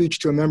elevator speech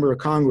to a member of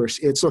Congress,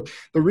 it's look,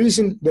 the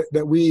reason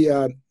that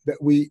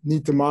we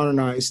need to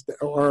modernize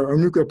our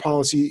nuclear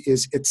policy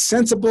is it's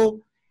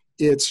sensible,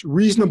 it's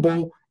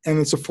reasonable, and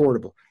it's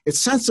affordable. It's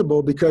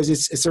sensible because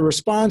it's a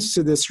response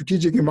to the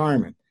strategic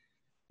environment.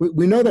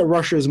 We know that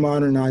Russia is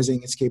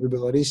modernizing its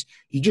capabilities.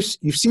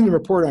 You've seen the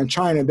report on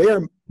China.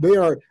 They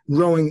are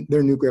growing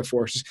their nuclear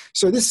forces.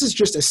 So this is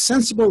just a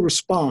sensible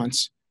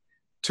response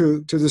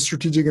to the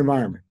strategic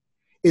environment.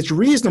 It's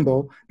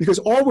reasonable because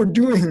all we're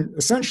doing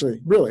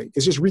essentially, really,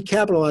 is just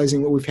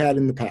recapitalizing what we've had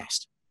in the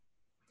past.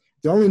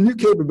 The only new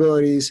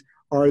capabilities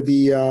are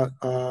the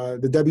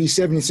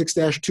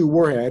W76-2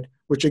 warhead,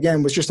 which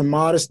again was just a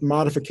modest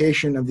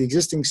modification of the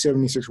existing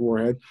 76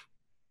 warhead,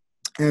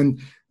 and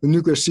the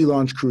nuclear sea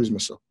launch cruise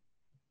missile.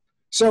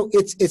 So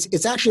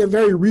it's actually a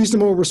very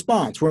reasonable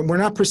response. We're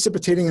not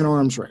precipitating an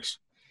arms race.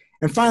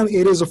 And finally,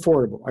 it is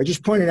affordable. I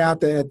just pointed out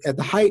that at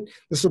the height,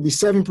 this will be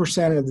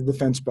 7% of the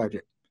defense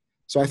budget.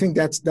 So I think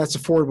that's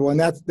affordable, and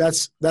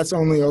that's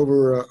only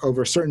over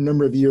a certain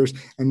number of years,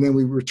 and then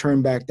we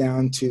return back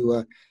down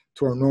to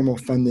our normal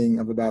funding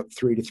of about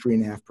 3 to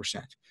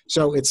 3.5%.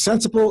 So it's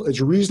sensible, it's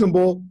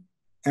reasonable,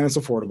 and it's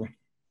affordable.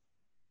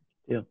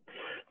 Yeah.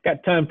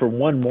 Got time for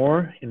one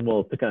more, and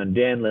we'll pick on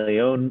Dan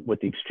Leone with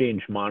the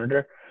Exchange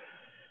Monitor.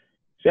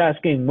 He's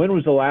asking, when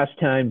was the last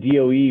time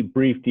DOE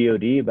briefed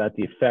DoD about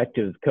the effect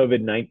of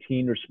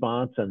COVID-19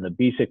 response on the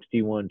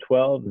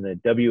B-6112 and the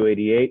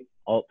W-88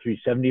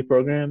 Alt-370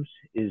 programs?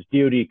 Is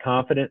DoD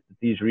confident that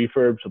these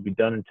refurbs will be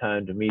done in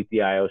time to meet the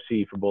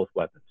IOC for both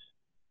weapons?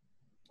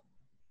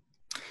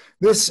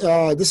 This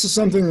is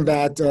something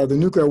that the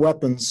Nuclear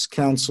Weapons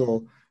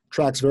Council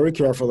tracks very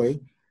carefully.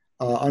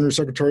 Under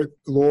Secretary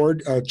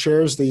Lord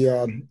chairs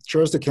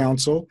the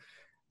council,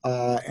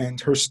 and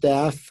her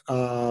staff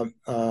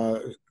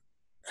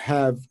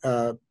have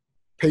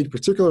paid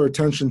particular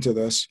attention to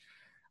this.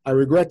 I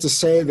regret to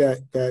say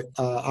that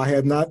I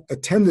have not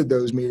attended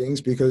those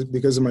meetings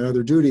because of my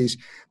other duties,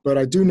 but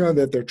I do know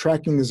that they're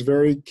tracking this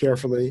very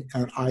carefully,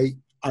 and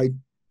I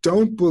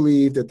don't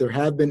believe that there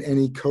have been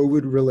any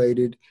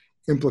COVID-related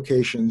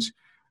implications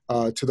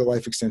to the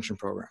life extension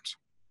programs.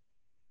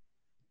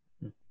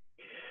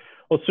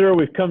 Well, sir,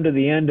 we've come to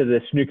the end of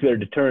this Nuclear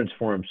Deterrence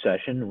Forum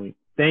session. We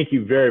thank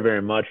you very,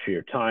 very much for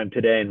your time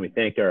today, and we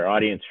thank our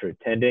audience for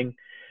attending.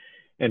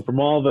 And from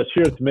all of us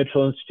here at the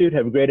Mitchell Institute,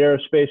 have a great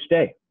aerospace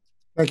day.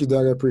 Thank you,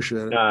 Doug. I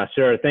appreciate it.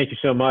 Sir, thank you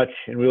so much,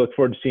 and we look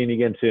forward to seeing you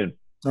again soon.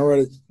 All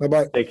righty.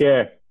 Bye-bye. Take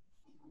care.